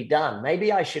could be done.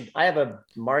 Maybe I have a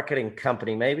marketing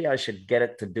company. Maybe I should get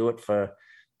it to do it for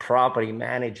property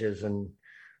managers. And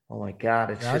oh my God,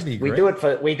 we do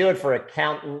it for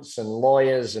accountants and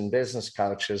lawyers and business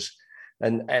coaches.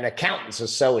 And accountants are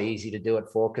so easy to do it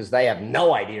for because they have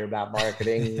no idea about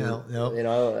marketing.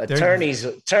 Attorneys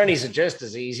are just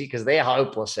as easy because they're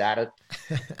hopeless at it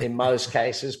in most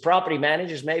cases. Property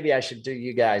managers, maybe I should do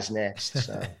you guys next.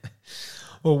 So.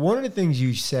 Well, one of the things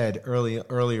you said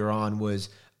earlier on was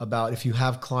about if you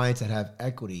have clients that have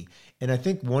equity. And I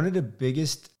think one of the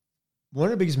biggest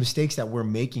mistakes that we're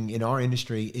making in our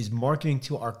industry is marketing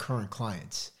to our current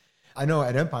clients. I know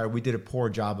at Empire, we did a poor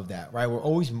job of that, right? We're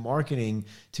always marketing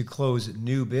to close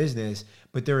new business,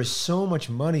 but there is so much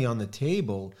money on the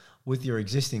table with your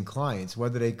existing clients,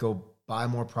 whether they go buy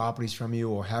more properties from you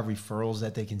or have referrals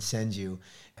that they can send you.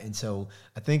 And so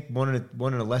I think one of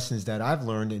the lessons that I've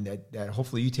learned and that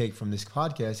hopefully you take from this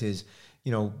podcast is,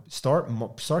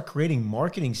 start creating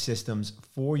marketing systems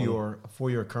for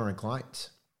your current clients.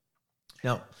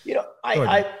 Now,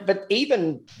 but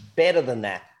even better than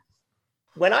that,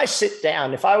 when I sit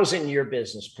down, if I was in your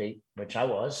business, Pete, which I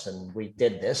was, and we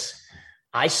did this,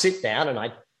 I sit down and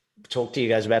I talk to you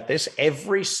guys about this.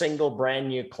 Every single brand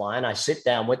new client, I sit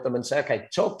down with them and say, okay,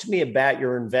 talk to me about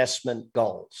your investment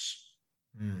goals.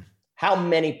 How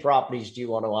many properties do you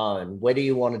want to own? Where do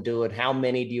you want to do it? How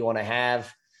many do you want to have?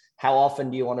 How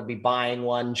often do you want to be buying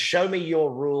one? Show me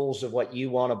your rules of what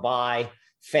you want to buy.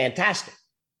 Fantastic.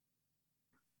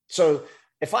 So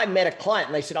if I met a client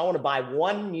and they said, I want to buy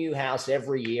one new house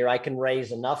every year, I can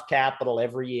raise enough capital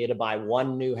every year to buy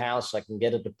one new house. I can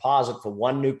get a deposit for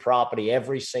one new property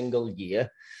every single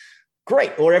year.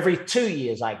 Great. Or every 2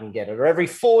 years I can get it, or every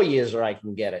 4 years or I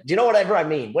can get it. Do you know whatever I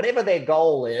mean? Whatever their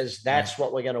goal is, that's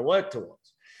what we're going to work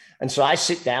towards. And so I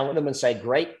sit down with them and say,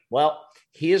 great, well,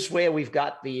 here's where we've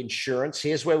got the insurance.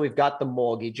 Here's where we've got the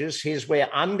mortgages. Here's where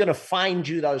I'm going to find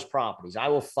you those properties. I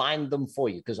will find them for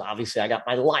you because obviously I got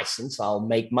my license. I'll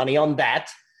make money on that.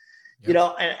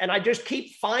 Yep. And I just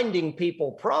keep finding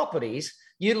people properties.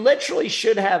 You literally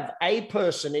should have a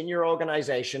person in your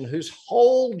organization whose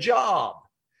whole job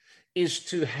is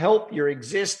to help your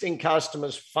existing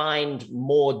customers find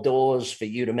more doors for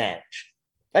you to manage.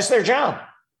 That's their job.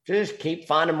 Just keep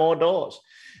finding more doors.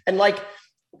 And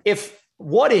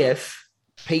what if,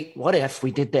 Pete,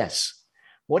 we did this?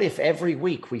 What if every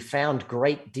week we found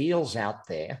great deals out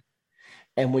there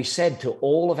and we said to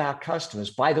all of our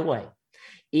customers, by the way,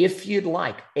 if you'd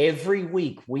like, every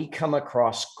week we come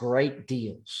across great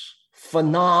deals,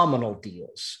 phenomenal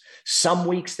deals. Some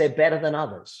weeks they're better than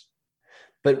others.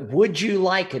 But would you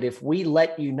like it if we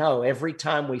let you know every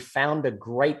time we found a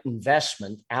great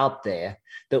investment out there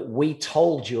that we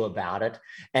told you about it,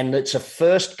 and it's a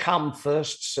first come,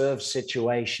 first serve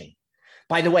situation?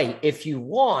 By the way, if you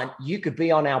want, you could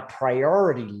be on our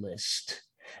priority list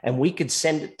and we could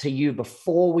send it to you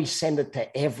before we send it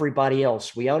to everybody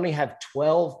else. We only have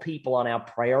 12 people on our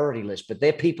priority list, but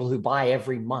they're people who buy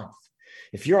every month.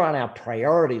 If you're on our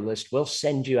priority list, we'll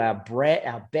send you our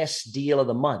best deal of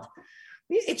the month.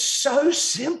 It's so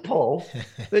simple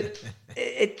that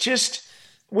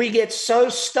we get so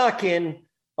stuck in,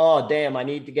 oh, damn, I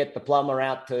need to get the plumber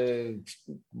out to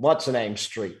what's the name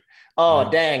street. Oh,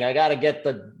 dang, I got to get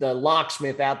the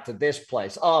locksmith out to this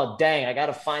place. Oh, dang, I got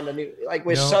to find a new,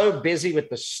 we're so busy with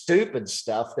the stupid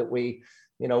stuff that we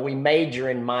we major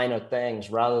in minor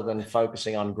things rather than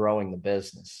focusing on growing the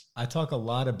business. I talk a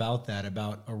lot about that,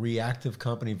 about a reactive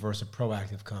company versus a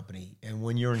proactive company. And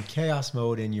when you're in chaos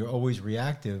mode and you're always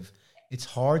reactive, it's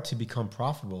hard to become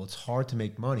profitable. It's hard to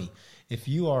make money. If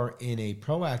you are in a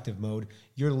proactive mode,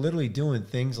 you're literally doing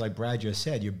things like Brad just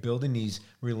said. You're building these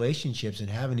relationships and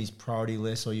having these priority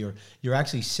lists, or you're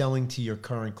actually selling to your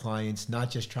current clients, not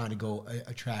just trying to go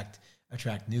attract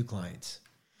new clients.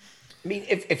 I mean,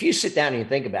 if you sit down and you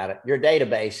think about it, your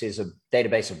database is a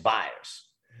database of buyers.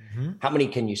 Mm-hmm. How many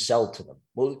can you sell to them?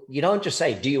 Well, you don't just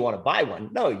say, do you want to buy one?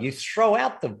 No, you throw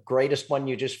out the greatest one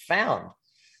you just found.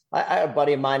 I have a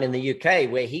buddy of mine in the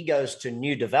UK where he goes to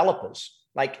new developers.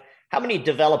 Like, how many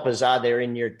developers are there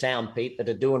in your town, Pete, that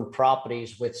are doing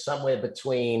properties with somewhere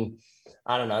between,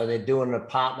 I don't know, they're doing an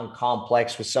apartment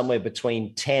complex with somewhere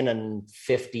between 10 and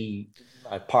 50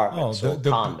 apartments or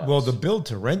condos? Well, the build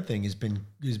to rent thing has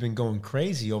been going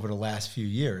crazy over the last few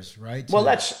years, right? Well,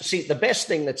 the best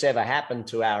thing that's ever happened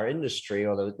to our industry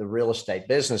or the real estate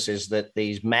business is that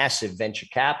these massive venture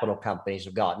capital companies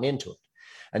have gotten into it.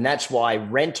 And that's why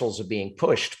rentals are being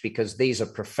pushed, because these are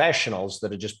professionals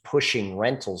that are just pushing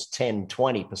rentals 10,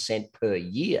 20% per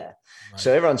year. Right.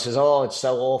 So everyone says, oh, it's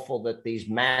so awful that these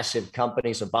massive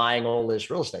companies are buying all this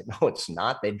real estate. No, it's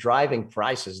not. They're driving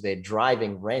prices. They're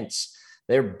driving rents.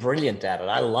 They're brilliant at it.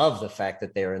 I love the fact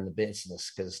that they're in the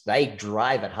business because they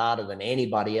drive it harder than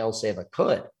anybody else ever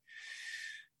could.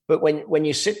 But when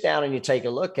you sit down and you take a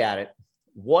look at it,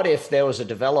 what if there was a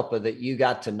developer that you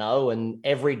got to know, and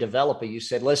every developer you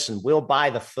said, listen, we'll buy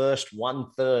the first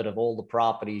 1/3 of all the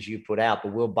properties you put out,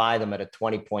 but we'll buy them at a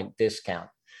 20-point discount.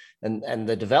 And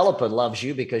the developer loves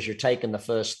you because you're taking the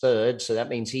first third. So that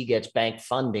means he gets bank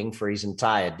funding for his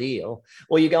entire deal.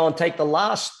 Or you go and take the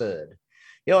last third.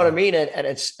 You know what I mean?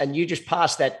 And you just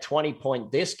pass that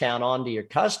 20-point discount on to your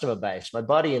customer base. My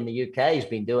buddy in the UK has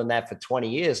been doing that for 20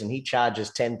 years, and he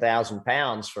charges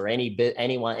 £10,000 for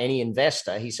any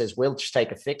investor. He says, we'll just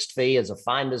take a fixed fee as a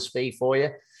finder's fee for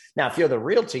you. Now, if you're the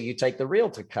realtor, you take the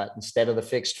realtor cut instead of the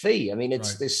fixed fee. I mean,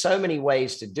 there's so many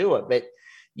ways to do it, but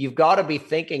you've got to be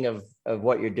thinking of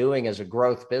what you're doing as a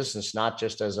growth business, not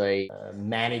just as a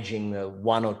managing the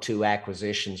 1 or 2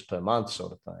 acquisitions per month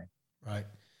sort of thing. Right.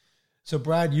 So,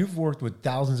 Brad, you've worked with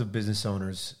thousands of business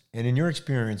owners, and in your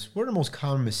experience, what are the most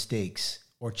common mistakes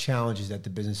or challenges that the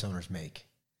business owners make?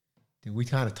 Did we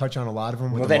kind of touch on a lot of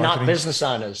them? Well, they're not business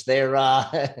owners. They're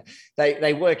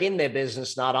they work in their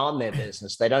business, not on their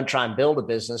business. They don't try and build a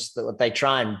business. They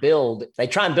try and build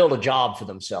a job for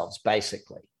themselves,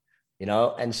 basically.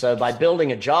 And so by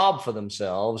building a job for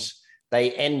themselves,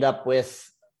 they end up with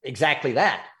exactly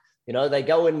that. They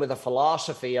go in with a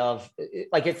philosophy of,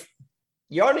 like, if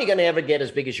you're only going to ever get as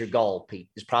big as your goal, Pete,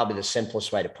 is probably the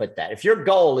simplest way to put that. If your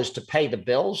goal is to pay the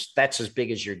bills, that's as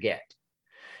big as you get.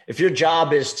 If your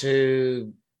job is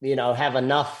to, have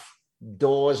enough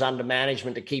doors under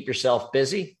management to keep yourself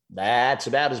busy, that's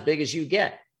about as big as you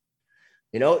get.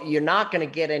 You're not going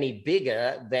to get any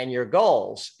bigger than your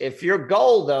goals. If your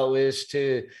goal, though, is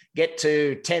to get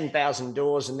to 10,000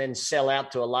 doors and then sell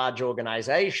out to a large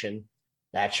organization,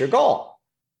 that's your goal.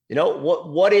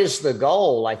 What is the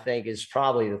goal, I think, is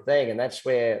probably the thing. And that's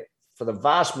where, for the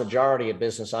vast majority of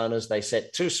business owners, they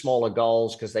set too small a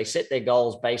goals because they set their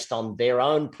goals based on their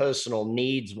own personal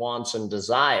needs, wants, and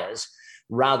desires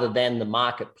rather than the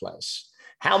marketplace.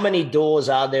 How many doors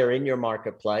are there in your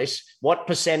marketplace? What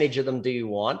percentage of them do you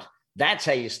want? That's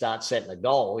how you start setting a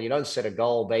goal. You don't set a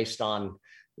goal based on,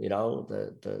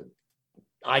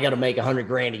 I got to make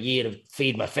 $100,000 a year to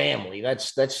feed my family.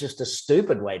 That's just a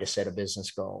stupid way to set a business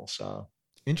goal. So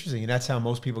interesting. And that's how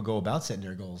most people go about setting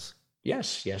their goals.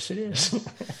 Yes, it is.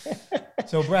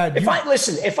 So, Brad, if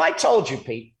I told you,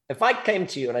 Pete, if I came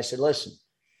to you and I said, listen,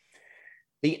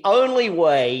 the only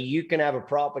way you can have a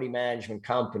property management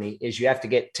company is you have to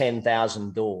get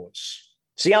 10,000 doors.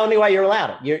 It's the only way you're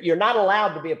allowed it. You're not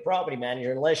allowed to be a property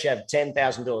manager unless you have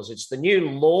 10,000 doors. It's the new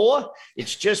law.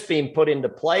 It's just being put into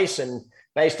place. And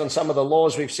based on some of the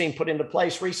laws we've seen put into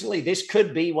place recently, this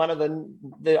could be one of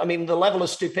the level of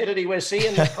stupidity we're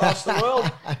seeing across the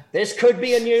world. This could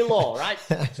be a new law, right?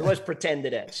 So let's pretend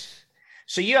it is.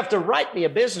 So you have to write me a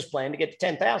business plan to get to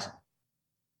 10,000.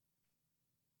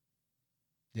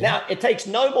 Yeah. Now, it takes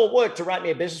no more work to write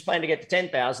me a business plan to get to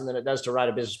 10,000 than it does to write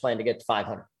a business plan to get to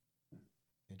 500.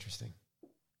 Interesting.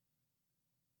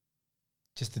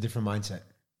 Just a different mindset.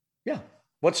 Yeah.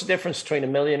 What's the difference between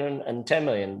 1 million and 10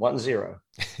 million? 1 0.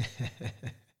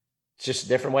 It's just a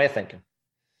different way of thinking.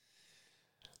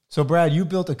 So, Brad, you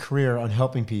built a career on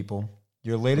helping people.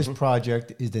 Your latest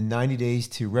project is the 90 Days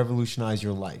to Revolutionize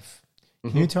Your Life.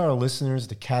 Can you tell our listeners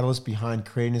the catalyst behind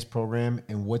creating this program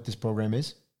and what this program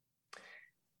is?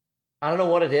 I don't know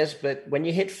what it is, but when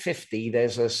you hit 50,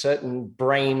 there's a certain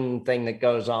brain thing that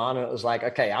goes on. And it was like,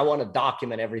 okay, I want to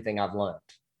document everything I've learned.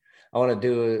 I want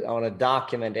to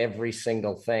document every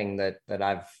single thing that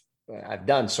I've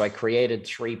done. So I created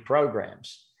 3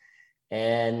 programs.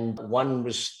 And one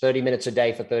was 30 minutes a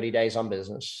day for 30 days on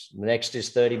business. The next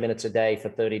is 30 minutes a day for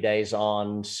 30 days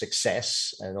on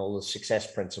success and all the success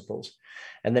principles.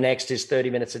 And the next is 30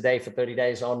 minutes a day for 30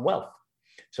 days on wealth.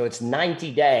 So it's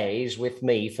 90 days with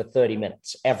me for 30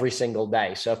 minutes every single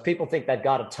day. So if people think they've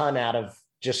got a ton out of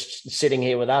just sitting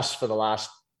here with us for the last,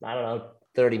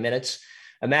 30 minutes,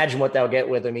 imagine what they'll get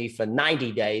with me for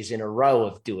 90 days in a row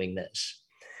of doing this.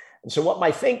 And so what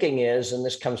my thinking is, and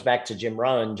this comes back to Jim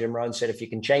Rohn said, if you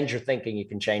can change your thinking, you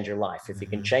can change your life. If you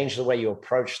can change the way you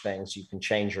approach things, you can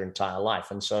change your entire life.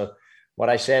 And so what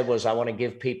I said was, I want to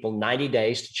give people 90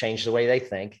 days to change the way they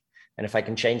think. And if I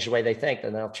can change the way they think,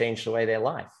 then they'll change the way their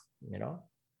life,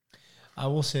 I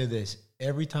will say this.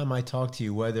 Every time I talk to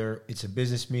you, whether it's a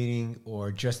business meeting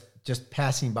or just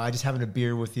passing by, just having a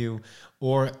beer with you,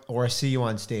 or I see you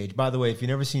on stage. By the way, if you've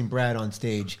never seen Brad on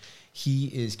stage, he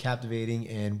is captivating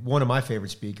and one of my favorite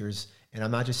speakers. And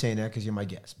I'm not just saying that because you're my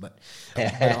guest, but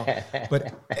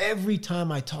every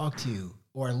time I talk to you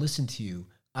or I listen to you,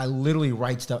 I literally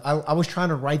write stuff. I was trying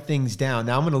to write things down.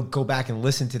 Now I'm going to go back and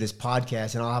listen to this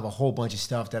podcast, and I'll have a whole bunch of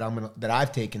stuff that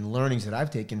I've taken, learnings that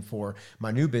I've taken for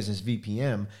my new business,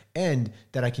 VPM, and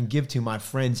that I can give to my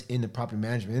friends in the property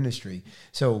management industry.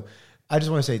 So I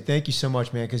just want to say thank you so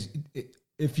much, man. Because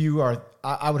if you are,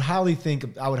 I would highly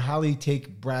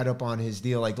take Brad up on his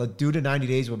deal. Like, let's do the 90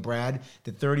 days with Brad,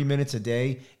 the 30 minutes a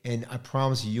day, and I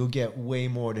promise you'll get way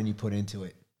more than you put into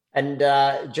it. And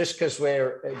just because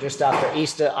we're just after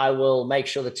Easter, I will make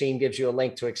sure the team gives you a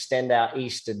link to extend our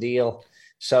Easter deal.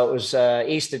 So it was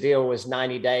Easter deal was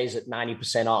 90 days at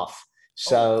 90% off.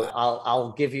 So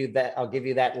I'll give you that. I'll give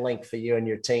you that link for you and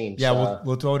your team. Yeah, so,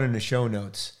 we'll throw it in the show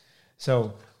notes.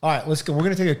 So all right, let's go. We're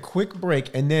going to take a quick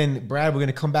break, and then Brad, we're going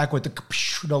to come back with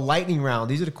the lightning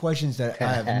round. These are the questions that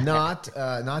I have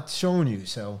not shown you.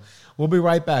 So we'll be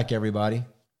right back, everybody.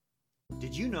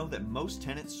 Did you know that most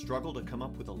tenants struggle to come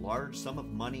up with a large sum of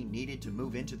money needed to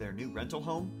move into their new rental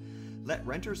home? Let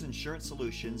Renters Insurance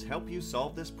Solutions help you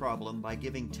solve this problem by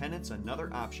giving tenants another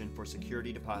option for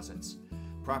security deposits.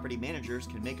 Property managers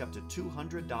can make up to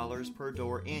 $200 per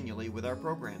door annually with our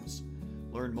programs.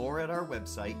 Learn more at our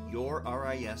website,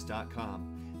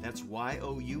 yourris.com. That's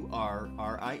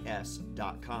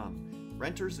YOURRIS.com.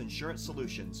 Renters Insurance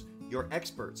Solutions, your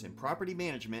experts in property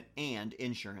management and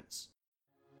insurance.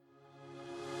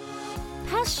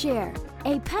 PestShare,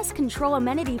 a pest control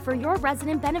amenity for your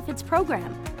resident benefits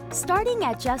program, starting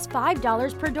at just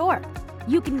 $5 per door.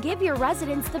 You can give your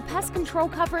residents the pest control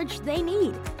coverage they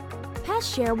need.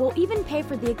 PestShare will even pay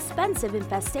for the expensive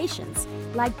infestations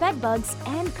like bedbugs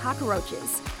and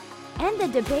cockroaches. End the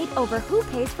debate over who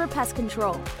pays for pest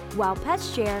control, while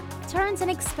PestShare turns an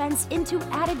expense into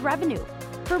added revenue.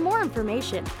 For more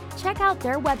information, check out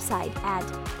their website at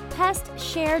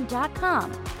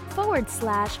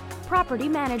pestshare.com/property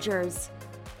managers.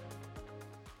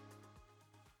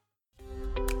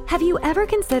 Have you ever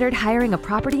considered hiring a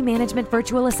property management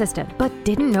virtual assistant but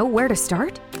didn't know where to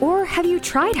start? Or have you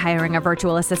tried hiring a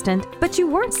virtual assistant but you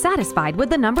weren't satisfied with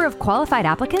the number of qualified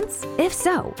applicants? If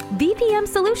so, VPM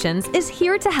Solutions is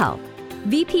here to help.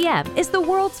 VPM is the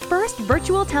world's first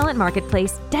virtual talent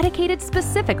marketplace dedicated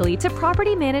specifically to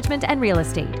property management and real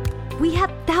estate. We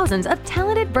have thousands of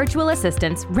talented virtual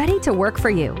assistants ready to work for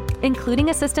you,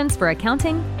 including assistants for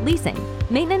accounting, leasing,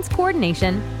 maintenance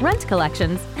coordination, rent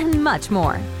collections, and much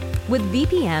more. With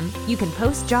VPM, you can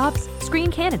post jobs,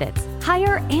 screen candidates,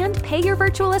 hire and pay your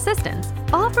virtual assistants,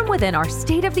 all from within our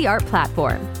state-of-the-art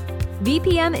platform.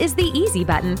 VPM is the easy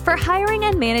button for hiring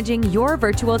and managing your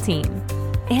virtual team.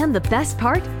 And the best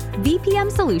part,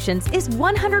 VPM Solutions is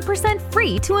 100%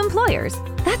 free to employers.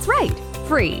 That's right,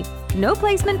 free. No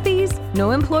placement fees,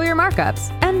 no employer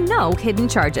markups, and no hidden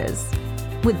charges.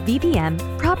 With VPM,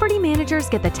 property managers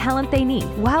get the talent they need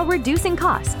while reducing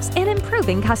costs and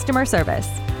improving customer service.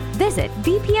 Visit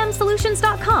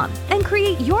vpmsolutions.com and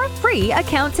create your free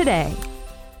account today.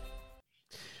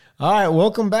 All right,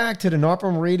 welcome back to the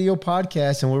NARPM Radio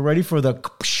Podcast, and we're ready for the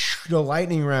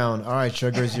lightning round. All right,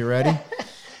 Sugars, you ready?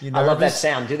 I love that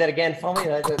sound. Do that again for me.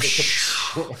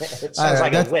 It sounds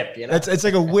like a whip, you know? It's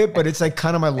like a whip, but it's like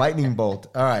kind of my lightning bolt.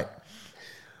 All right.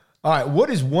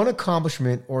 What is one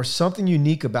accomplishment or something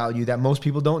unique about you that most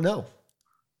people don't know?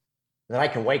 That I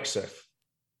can wake surf.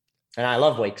 And I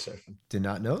love wake surfing. Did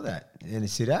not know that. And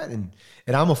see that? And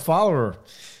I'm a follower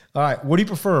All right. What do you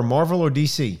prefer, Marvel or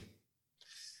DC?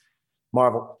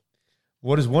 Marvel.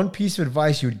 What is one piece of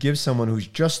advice you would give someone who's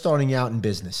just starting out in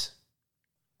business?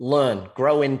 Learn,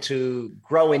 grow into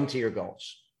your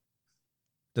goals.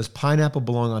 Does pineapple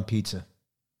belong on pizza?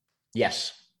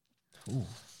 Yes. Ooh,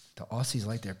 the Aussies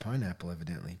like their pineapple,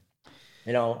 evidently.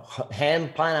 You know, ham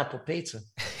pineapple pizza,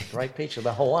 great pizza.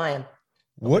 The Hawaiian.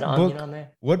 What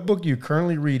book are you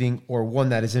currently reading, or one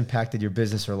that has impacted your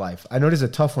business or life? I know this is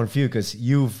a tough one for you because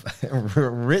you've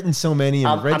written so many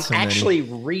and read so many. I'm actually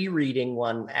rereading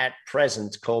one at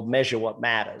present called Measure What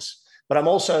Matters. But I'm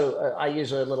also, I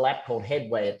use a little app called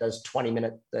Headway. It does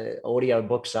 20-minute audio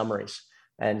book summaries.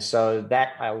 And so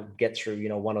that I'll get through, you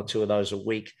know, one or two of those a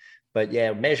week. But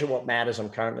yeah, Measure What Matters I'm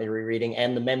currently rereading.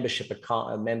 And the Membership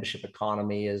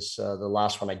Economy is the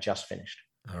last one I just finished.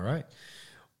 All right.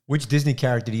 Which Disney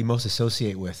character do you most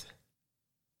associate with?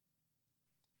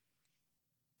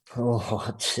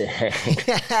 Oh, dang.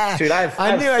 Dude, I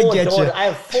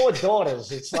have four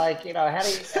daughters. It's like, you know, how do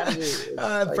you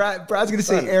Brad's going to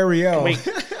say Ariel.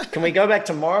 Can we go back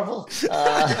to Marvel?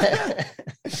 I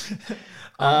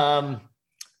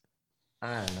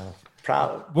don't know.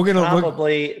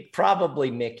 Probably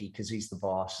Mickey, because he's the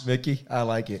boss. Mickey, I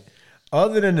like it.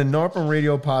 Other than the NARPM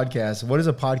Radio podcast, what is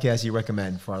a podcast you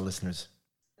recommend for our listeners?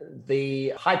 The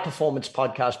High Performance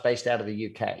Podcast based out of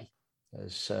the UK.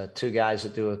 There's two guys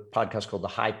that do a podcast called the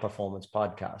High Performance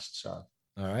Podcast. So,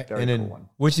 all right. Very and then, cool one.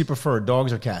 Which do you prefer,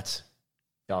 dogs or cats?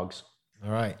 Dogs.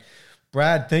 All right.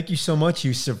 Brad, thank you so much.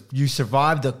 You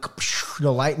survived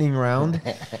the lightning round.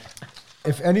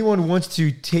 If anyone wants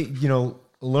to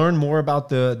learn more about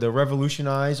the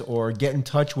Revolutionize or get in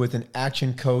touch with an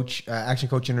Action Coach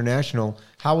International,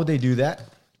 how would they do that?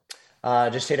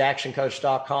 Just hit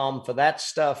actioncoach.com for that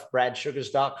stuff,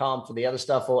 bradsugars.com for the other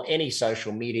stuff, or any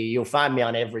social media. You'll find me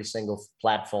on every single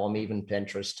platform, even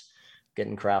Pinterest,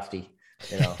 getting crafty,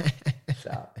 you know.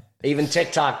 So, even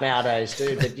TikTok nowadays,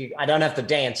 dude. But I don't have to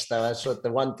dance, though. That's what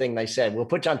the one thing they said. We'll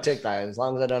put you on TikTok as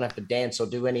long as I don't have to dance or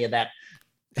do any of that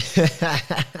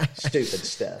stupid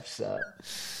stuff. So.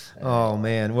 Oh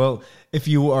man. Well, if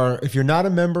you're not a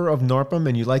member of NARPM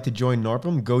and you'd like to join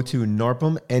NARPM, go to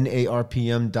NARPM,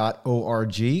 NARPM.org,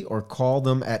 or call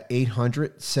them at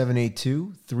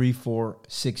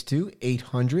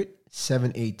 800-782-3462,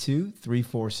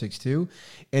 800-782-3462.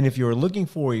 And if you're looking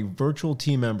for a virtual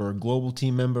team member, global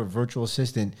team member, virtual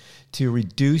assistant to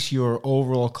reduce your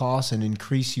overall costs and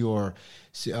increase your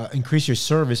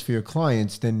service for your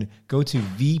clients, then go to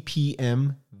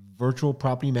VPM Virtual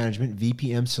Property Management,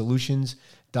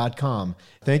 VPMsolutions.com.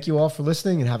 Thank you all for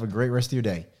listening and have a great rest of your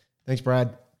day. Thanks,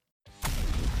 Brad.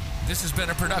 This has been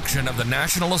a production of the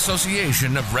National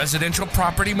Association of Residential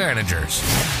Property Managers,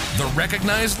 the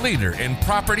recognized leader in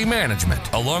property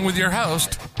management, along with your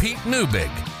host, Pete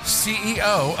Newbig,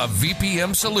 CEO of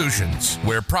VPM Solutions,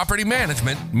 where property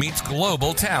management meets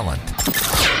global talent.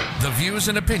 The views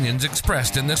and opinions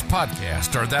expressed in this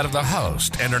podcast are that of the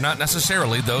host and are not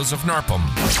necessarily those of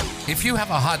NARPM. If you have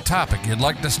a hot topic you'd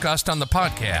like discussed on the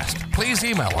podcast, please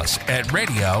email us at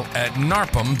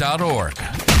radio@narpm.org.